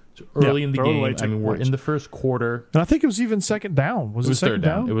 It's early in the game. I mean, we're in the first quarter, and I think it was even second down. Was it second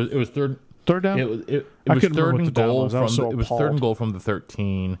down? It was third. Third down. It was third and goal from. It was third and goal from the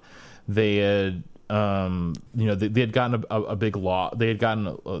 13. They had, they had gotten a big loss. They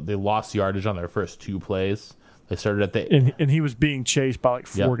lost yardage on their first two plays. They started at the and he was being chased by like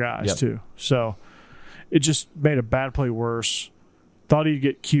four guys too. So it just made a bad play worse. Thought he'd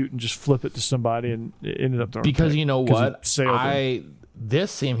get cute and just flip it to somebody, and it ended up throwing. Because you know what,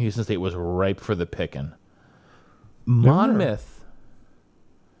 this Sam Houston State was ripe for the picking. Monmouth.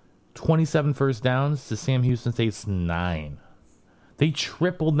 27 first downs to Sam Houston State's 9. They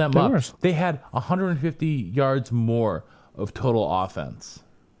tripled them up. They had 150 yards more of total offense.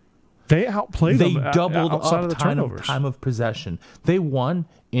 They outplayed them. They doubled outside up of the time of possession. They won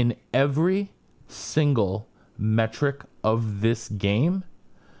in every single metric of this game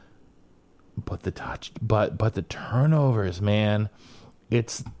but the turnovers, man,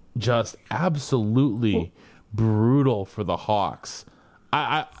 it's just absolutely brutal for the Hawks.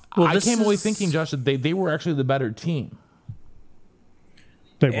 I came away thinking, Josh, that they were actually the better team.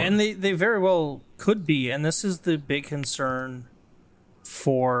 And they very well could be. And this is the big concern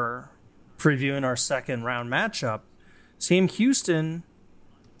for previewing our second round matchup. Sam Houston,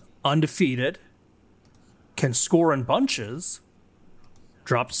 undefeated, can score in bunches,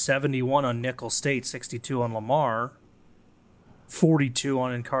 dropped 71 on Nickel State, 62 on Lamar, 42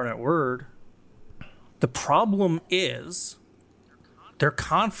 on Incarnate Word. The problem is their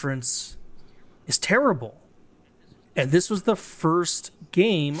conference is terrible. And this was the first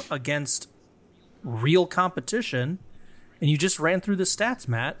game against real competition. And you just ran through the stats,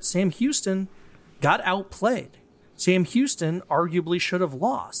 Matt. Sam Houston got outplayed. Sam Houston arguably should have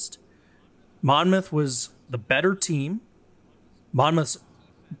lost. Monmouth was the better team. Monmouth's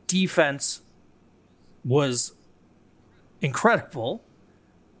defense was incredible.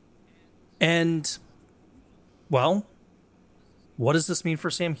 And, well, what does this mean for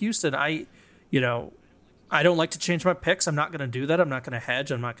Sam Houston? I don't like to change my picks. I'm not going to do that. I'm not going to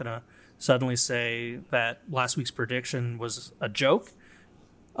hedge. I'm not going to suddenly say that last week's prediction was a joke.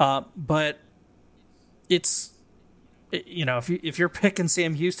 But it's, if you're picking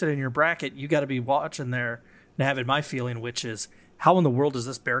Sam Houston in your bracket, you got to be watching there and having my feeling, which is, how in the world does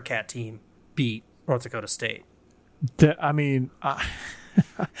this Bearcat team beat North Dakota State? I'm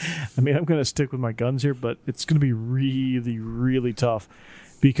going to stick with my guns here, but it's going to be really, really tough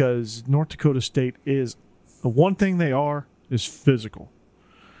because North Dakota State is the one thing they are is physical.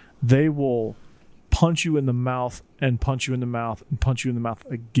 They will punch you in the mouth and punch you in the mouth and punch you in the mouth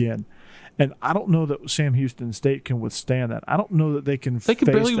again. And I don't know that Sam Houston State can withstand that. I don't know that they can. They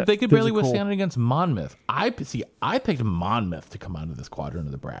could barely withstand it against Monmouth. I picked Monmouth to come out of this quadrant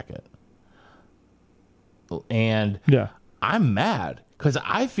of the bracket, and yeah, I'm mad because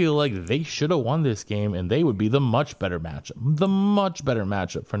I feel like they should have won this game, and they would be the much better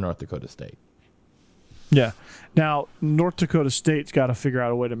matchup for North Dakota State. Yeah. Now, North Dakota State's got to figure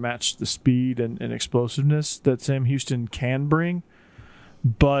out a way to match the speed and explosiveness that Sam Houston can bring,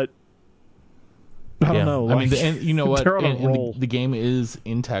 but I don't know. You know what? They're on a roll. The game is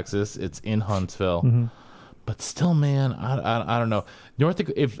in Texas. It's in Huntsville. Mm-hmm. But still, man, I don't know.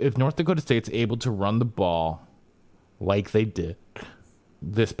 If North Dakota State's able to run the ball like they did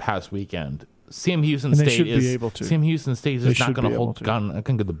this past weekend, Sam Houston State is just not going to hold on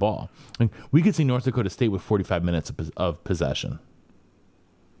to the ball. We could see North Dakota State with 45 minutes of possession.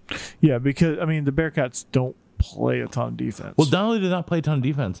 Yeah, because the Bearcats don't play a ton of defense. Well, not only do they not play a ton of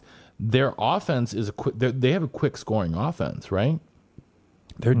defense, their offense is they have a quick scoring offense, right?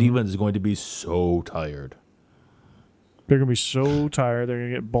 Their defense is going to be so tired. They're going to be so tired. They're going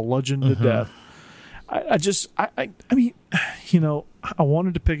to get bludgeoned to death. I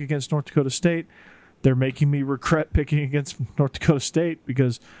wanted to pick against North Dakota State. They're making me regret picking against North Dakota State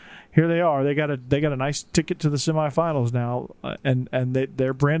because here they are. They got a nice ticket to the semifinals now, and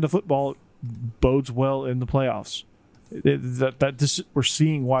their brand of football bodes well in the playoffs. We're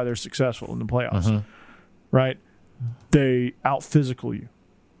seeing why they're successful in the playoffs, right? They out physical you,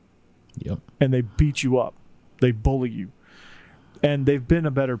 yep, and they beat you up. They bully you, and they've been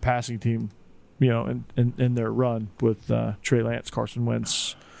a better passing team. In their run with Trey Lance, Carson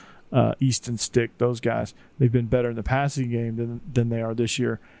Wentz, Easton Stick, those guys, they've been better in the passing game than they are this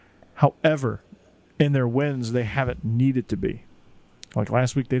year. However, in their wins, they haven't needed to be. Like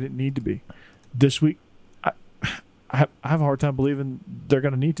last week, they didn't need to be. This week, I have a hard time believing they're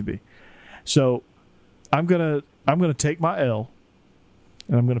going to need to be. So, I'm gonna take my L,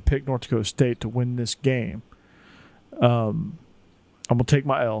 and I'm going to pick North Dakota State to win this game. I'm going to take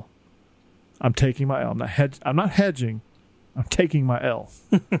my L. I'm taking my L. I'm not hedging. I'm taking my L.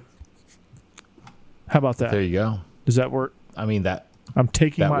 How about that? There you go. Does that work? That I'm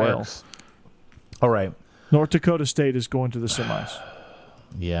taking my works. All right. North Dakota State is going to the semis.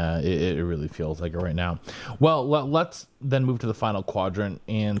 Yeah, it really feels like it right now. Well, let's then move to the final quadrant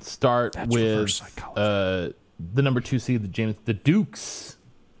and start with the number 2 seed, the Dukes.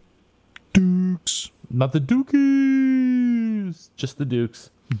 Dukes. Not the Dukies. Just the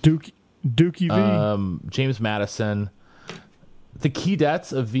Dukes. Dookie V. James Madison. The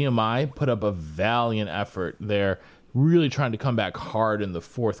Keydets of VMI put up a valiant effort there, really trying to come back hard in the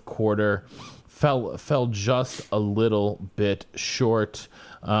fourth quarter. Fell just a little bit short.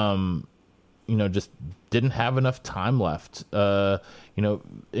 Just didn't have enough time left. And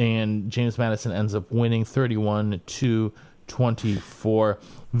James Madison ends up winning 31-24.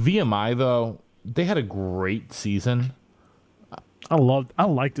 VMI, though, they had a great season. I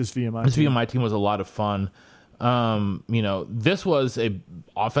like this VMI. This team. VMI team was a lot of fun. This was a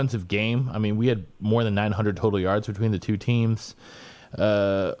offensive game. I mean, we had more than 900 total yards between the two teams.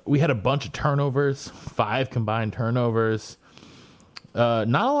 We had a bunch of turnovers, 5 combined turnovers. Not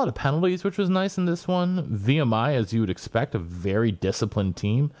a lot of penalties, which was nice in this one. VMI, as you would expect, a very disciplined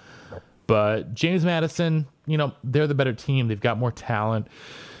team. But James Madison, they're the better team. They've got more talent.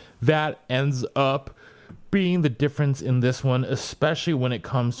 That ends up being the difference in this one, especially when it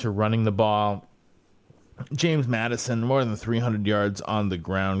comes to running the ball. James Madison, more than 300 yards on the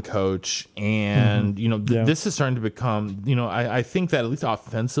ground, coach. And, this is starting to become, I think that at least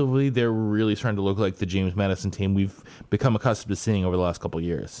offensively, they're really starting to look like the James Madison team we've become accustomed to seeing over the last couple of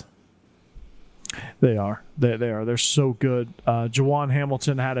years. They are. They are. They're so good. Jawan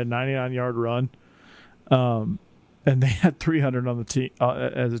Hamilton had a 99-yard run, and they had 300 on the team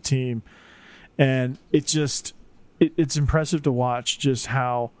as a team. And it's impressive to watch just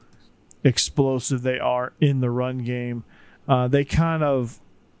how explosive they are in the run game. They kind of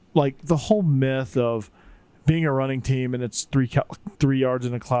like the whole myth of being a running team and it's 3 yards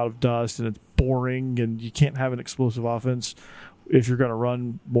in a cloud of dust and it's boring and you can't have an explosive offense if you're going to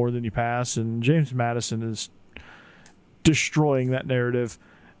run more than you pass. And James Madison is destroying that narrative.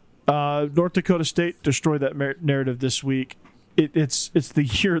 North Dakota State destroyed that narrative this week. It's the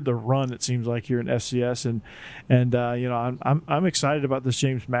year of the run, it seems like, here in FCS, and I'm excited about this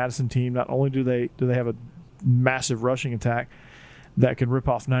James Madison team. Not only do they have a massive rushing attack that can rip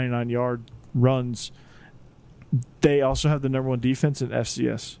off 99-yard runs, they also have the number 1 defense in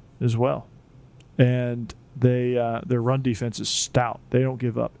FCS as well, and their run defense is stout. They don't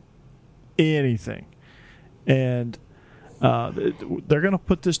give up anything, and they're going to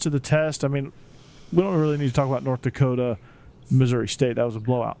put this to the test. I mean, we don't really need to talk about North Dakota, Missouri State. That was a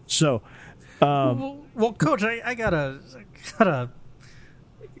blowout. So, well, Coach, I gotta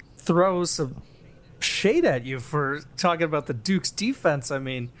throw some shade at you for talking about the Duke's defense. I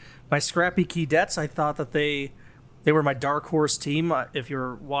mean, my scrappy Keydets, I thought that they were my dark horse team. If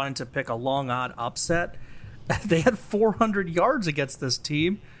you're wanting to pick a long odd upset, they had 400 yards against this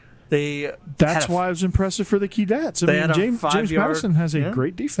team. That's why it was impressive for the Keydets. I mean, James Madison has a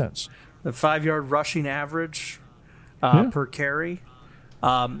great defense. The 5-yard rushing average per carry.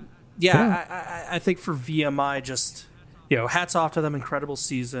 I think for VMI, just hats off to them. Incredible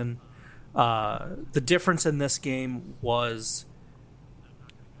season. The difference in this game was,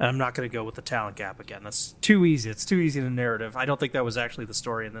 and I'm not going to go with the talent gap again. That's too easy. It's too easy in a narrative. I don't think that was actually the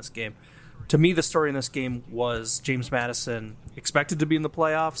story in this game. To me, the story in this game was James Madison expected to be in the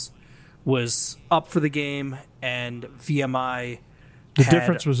playoffs, was up for the game, and VMI. The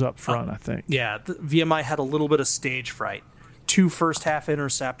difference was up front, I think. Yeah, VMI had a little bit of stage fright. 2 first-half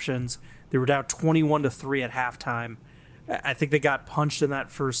interceptions. They were down 21-3 at halftime. I think they got punched in that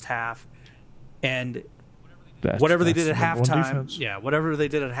first half. And whatever they did at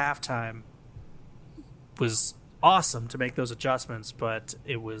halftime was awesome to make those adjustments, but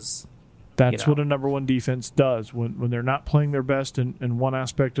it was... That's what a number 1 defense does. When they're not playing their best in one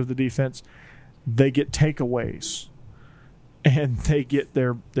aspect of the defense, they get takeaways. And they get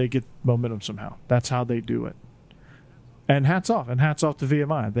momentum somehow. That's how they do it. And hats off to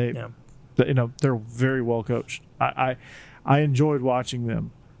VMI. They're very well coached. I enjoyed watching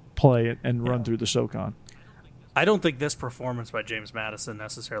them play and run through the SoCon. I don't think this performance by James Madison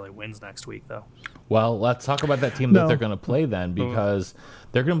necessarily wins next week, though. Well, let's talk about that team that they're going to play then, because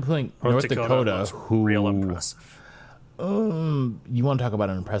they're going to play North Dakota, who real impressive. You want to talk about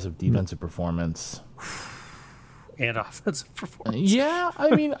an impressive defensive performance. And offensive performance. Yeah,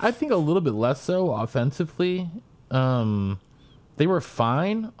 I mean, I think a little bit less so offensively. They were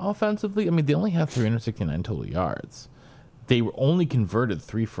fine offensively. I mean, they only had 369 total yards. They were only converted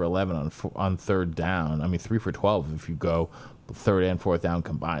 3 for 11 on third down. I mean, 3 for 12 if you go third and fourth down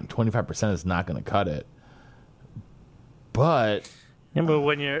combined. 25% is not going to cut it. But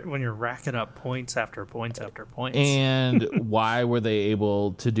when you're racking up points after points after points. And why were they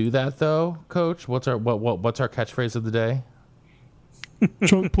able to do that, though, Coach? What's our catchphrase of the day?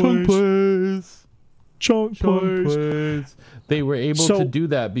 Chunk plays. Chunk plays. They were able to do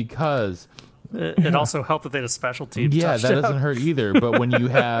that because it also helped that they had a special team. Yeah, touchdown. that doesn't hurt either. But when you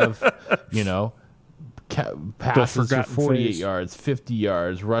have, passes for 48 yards, 50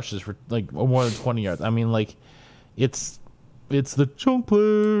 yards, rushes for more than 20 yards. I mean, it's the chunk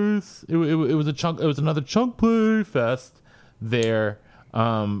plays. It was a chunk. It was another chunk play fest there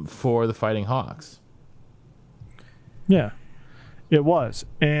for the Fighting Hawks. Yeah, it was.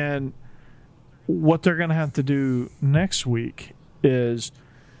 And what they're going to have to do next week is,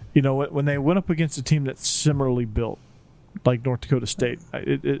 when they went up against a team that's similarly built, like North Dakota State.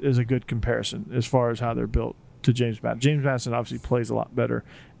 It is a good comparison as far as how they're built to James Madison. James Madison obviously plays a lot better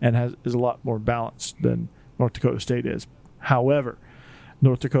and is a lot more balanced than North Dakota State is. However,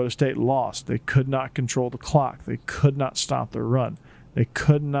 North Dakota State lost. They could not control the clock. They could not stop their run. They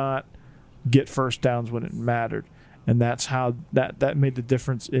could not get first downs when it mattered. And that's how that made the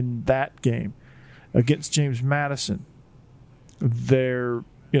difference in that game. Against James Madison,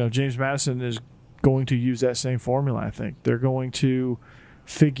 James Madison is going to use that same formula, I think. They're going to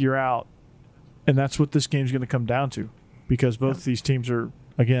figure out, and that's what this game's going to come down to, because both these teams are,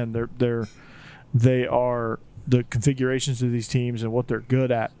 again, they are the configurations of these teams and what they're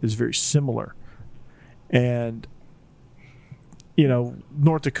good at is very similar. And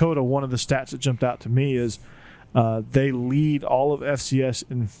North Dakota, one of the stats that jumped out to me is they lead all of FCS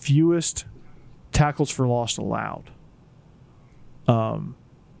in fewest tackles for loss allowed.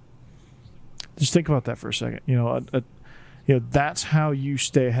 Just think about that for a second. That's how you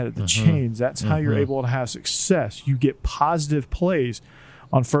stay ahead of the chains. That's how you're able to have success. You get positive plays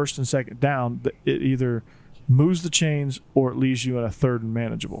on first and second down. It either moves the chains or it leaves you in a third and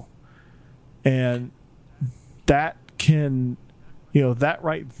manageable. And that can, that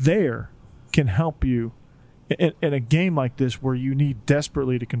right there can help you in a game like this where you need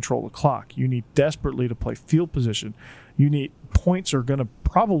desperately to control the clock. You need desperately to play field position. Points are going to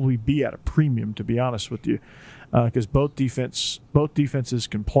probably be at a premium, to be honest with you, because both defenses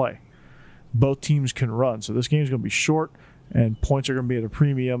can play. Both teams can run. So this game is going to be short, and points are going to be at a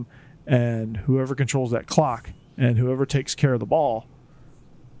premium, and whoever controls that clock and whoever takes care of the ball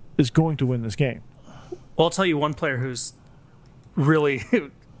is going to win this game. Well, I'll tell you one player who's really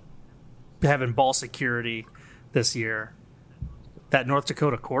having ball security this year, that North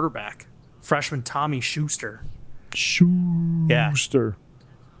Dakota quarterback, freshman Tommy Schuster. Yeah.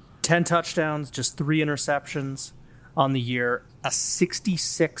 10 touchdowns, just 3 interceptions on the year, a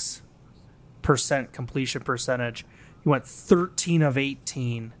 66% completion percentage. He went 13 of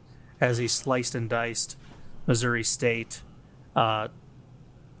 18 as he sliced and diced Missouri State. I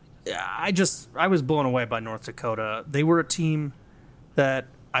was blown away by North Dakota. They were a team that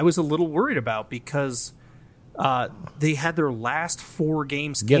I was a little worried about because they had their last 4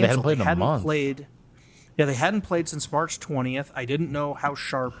 games canceled. Yeah, they hadn't played in a month. They hadn't played since March 20th. I didn't know how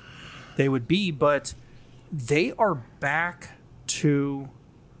sharp they would be, but they are back to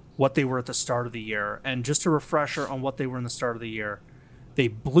what they were at the start of the year. And just a refresher on what they were in the start of the year, they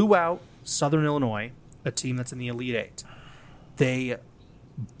blew out Southern Illinois, a team that's in the Elite Eight. They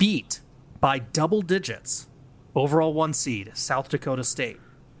beat by double digits, overall 1 seed, South Dakota State.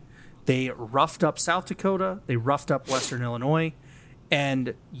 They roughed up South Dakota. They roughed up Western Illinois.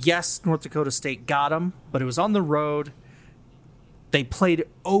 And yes, North Dakota State got them, but it was on the road. They played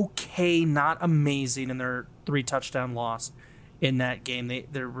okay, not amazing in their 3-touchdown loss in that game.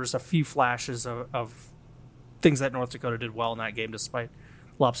 There was a few flashes of things that North Dakota did well in that game despite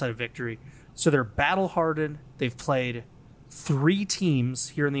lopsided victory. So they're battle-hardened. They've played 3 teams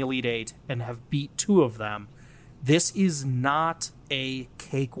here in the Elite Eight and have beat 2 of them. This is not a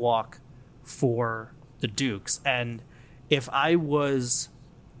cakewalk for the Dukes. And if I was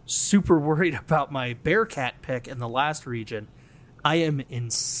super worried about my Bearcat pick in the last region, I am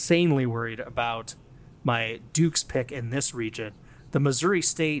insanely worried about my Dukes pick in this region. The Missouri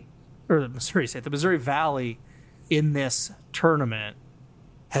Valley in this tournament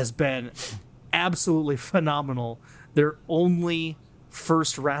has been absolutely phenomenal. Their only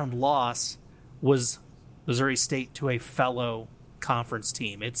first-round loss was Missouri State to a fellow conference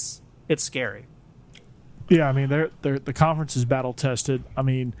team. It's scary. Yeah, I mean, the conference is battle tested. I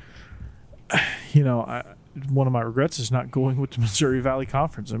mean, one of my regrets is not going with the Missouri Valley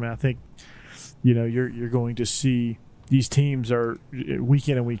Conference. I mean, I think, you're going to see these teams are week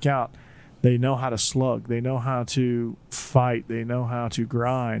in and week out. They know how to slug. They know how to fight. They know how to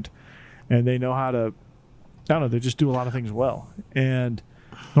grind, and they know how to. I don't know. They just do a lot of things well. And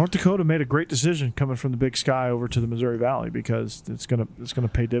North Dakota made a great decision coming from the Big Sky over to the Missouri Valley because it's gonna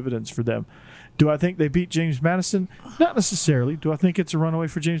pay dividends for them. Do I think they beat James Madison? Not necessarily. Do I think it's a runaway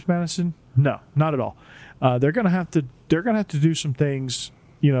for James Madison? No, not at all. They're gonna have to do some things.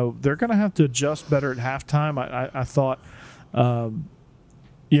 They're gonna have to adjust better at halftime. I thought, I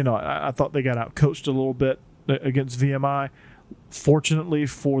thought they got out-coached a little bit against VMI. Fortunately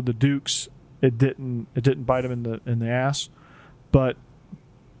for the Dukes, it didn't bite them in the ass. But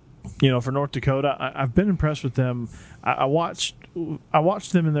for North Dakota, I've been impressed with them. I watched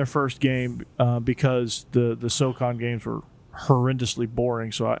them in their first game because the SoCon games were horrendously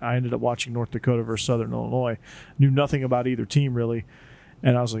boring. So I ended up watching North Dakota versus Southern Illinois. Knew nothing about either team really,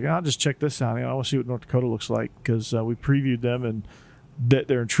 And I was like, I'll just check this out. I want to see what North Dakota looks like because we previewed them and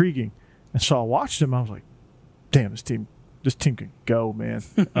they're intriguing. And so I watched them. I was like, damn, this team can go, man.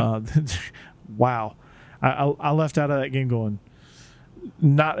 Wow. I left out of that game going,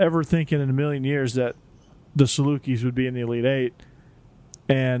 not ever thinking in a million years that the Salukis would be in the Elite Eight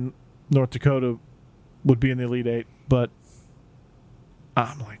and North Dakota would be in the Elite Eight. But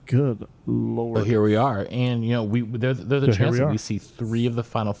I'm like, good Lord. So here we are. And, there's a chance that we see 3 of the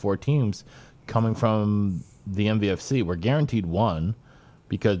Final 4 teams coming from the MVFC. We're guaranteed 1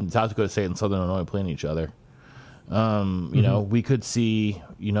 because South Dakota State and Southern Illinois playing each other. We could see,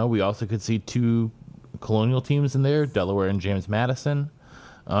 we also could see 2 Colonial teams in there, Delaware and James Madison.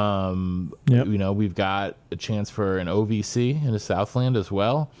 We've got a chance for an OVC in the Southland as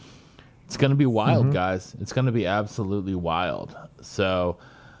well. It's going to be wild, guys. It's going to be absolutely wild. So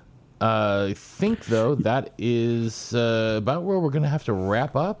I think, though, that is about where we're going to have to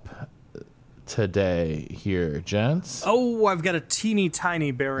wrap up today here, gents. Oh, I've got a teeny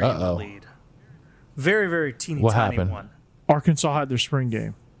tiny berry in the lead. Very, very teeny what tiny happened? one. Arkansas had their spring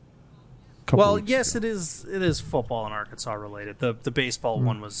game. Well, yes, it is football and Arkansas related. The baseball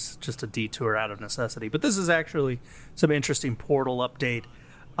one was just a detour out of necessity. But this is actually some interesting portal update.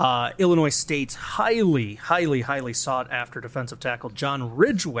 Illinois State's highly, highly, highly sought after defensive tackle John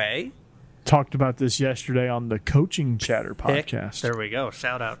Ridgway. Talked about this yesterday on the Coaching Chatter podcast. There we go.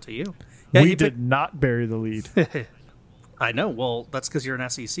 Shout out to you. Yeah, we did not bury the lead. I know. Well, that's because you're an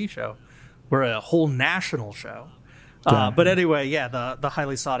SEC show. We're a whole national show. But anyway, yeah, the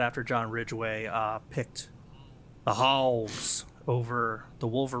highly sought after John Ridgway picked the Hogs over the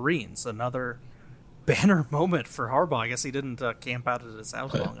Wolverines. Another banner moment for Harbaugh. I guess he didn't camp out at his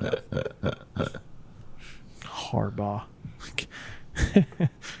house long enough. Harbaugh.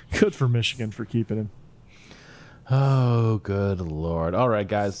 Good for Michigan for keeping him. Oh, good Lord. All right,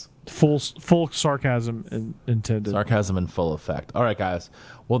 guys. Full sarcasm intended. Sarcasm in full effect. All right, guys.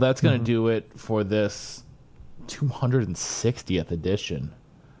 Well, that's going to do it for this 260th edition.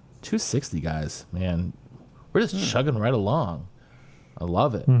 260, guys. Man, we're just chugging right along. I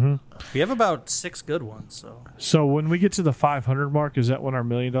love it. We have about 6 good ones. So when we get to the 500 mark, is that when our $1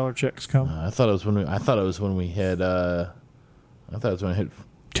 million checks come? I thought it was when we hit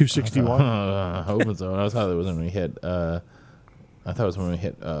 261. Hoping so. I thought it was when we hit. I thought it was when we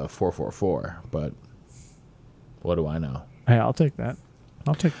hit 444. But what do I know? Hey, I'll take that.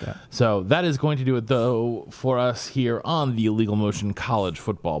 So that is going to do it, though, for us here on the Illegal Motion College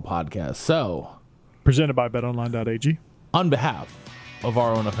Football Podcast. So, presented by BetOnline.ag. On behalf of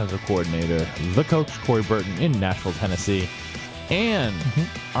our own offensive coordinator, the coach, Corey Burton in Nashville, Tennessee, and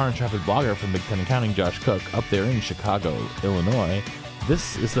our intrepid blogger from Big Ten Accounting, Josh Cook, up there in Chicago, Illinois,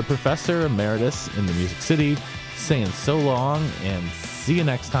 this is the Professor Emeritus in the Music City saying so long and see you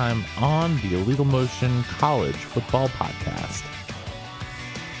next time on the Illegal Motion College Football Podcast.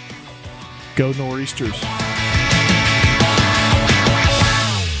 Go Nor'easters.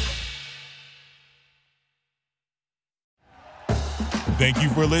 Thank you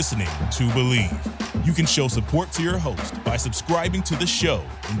for listening to Believe. You can show support to your host by subscribing to the show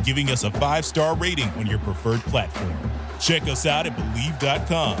and giving us a 5-star rating on your preferred platform. Check us out at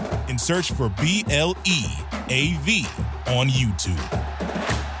Believe.com and search for BLEAV on YouTube.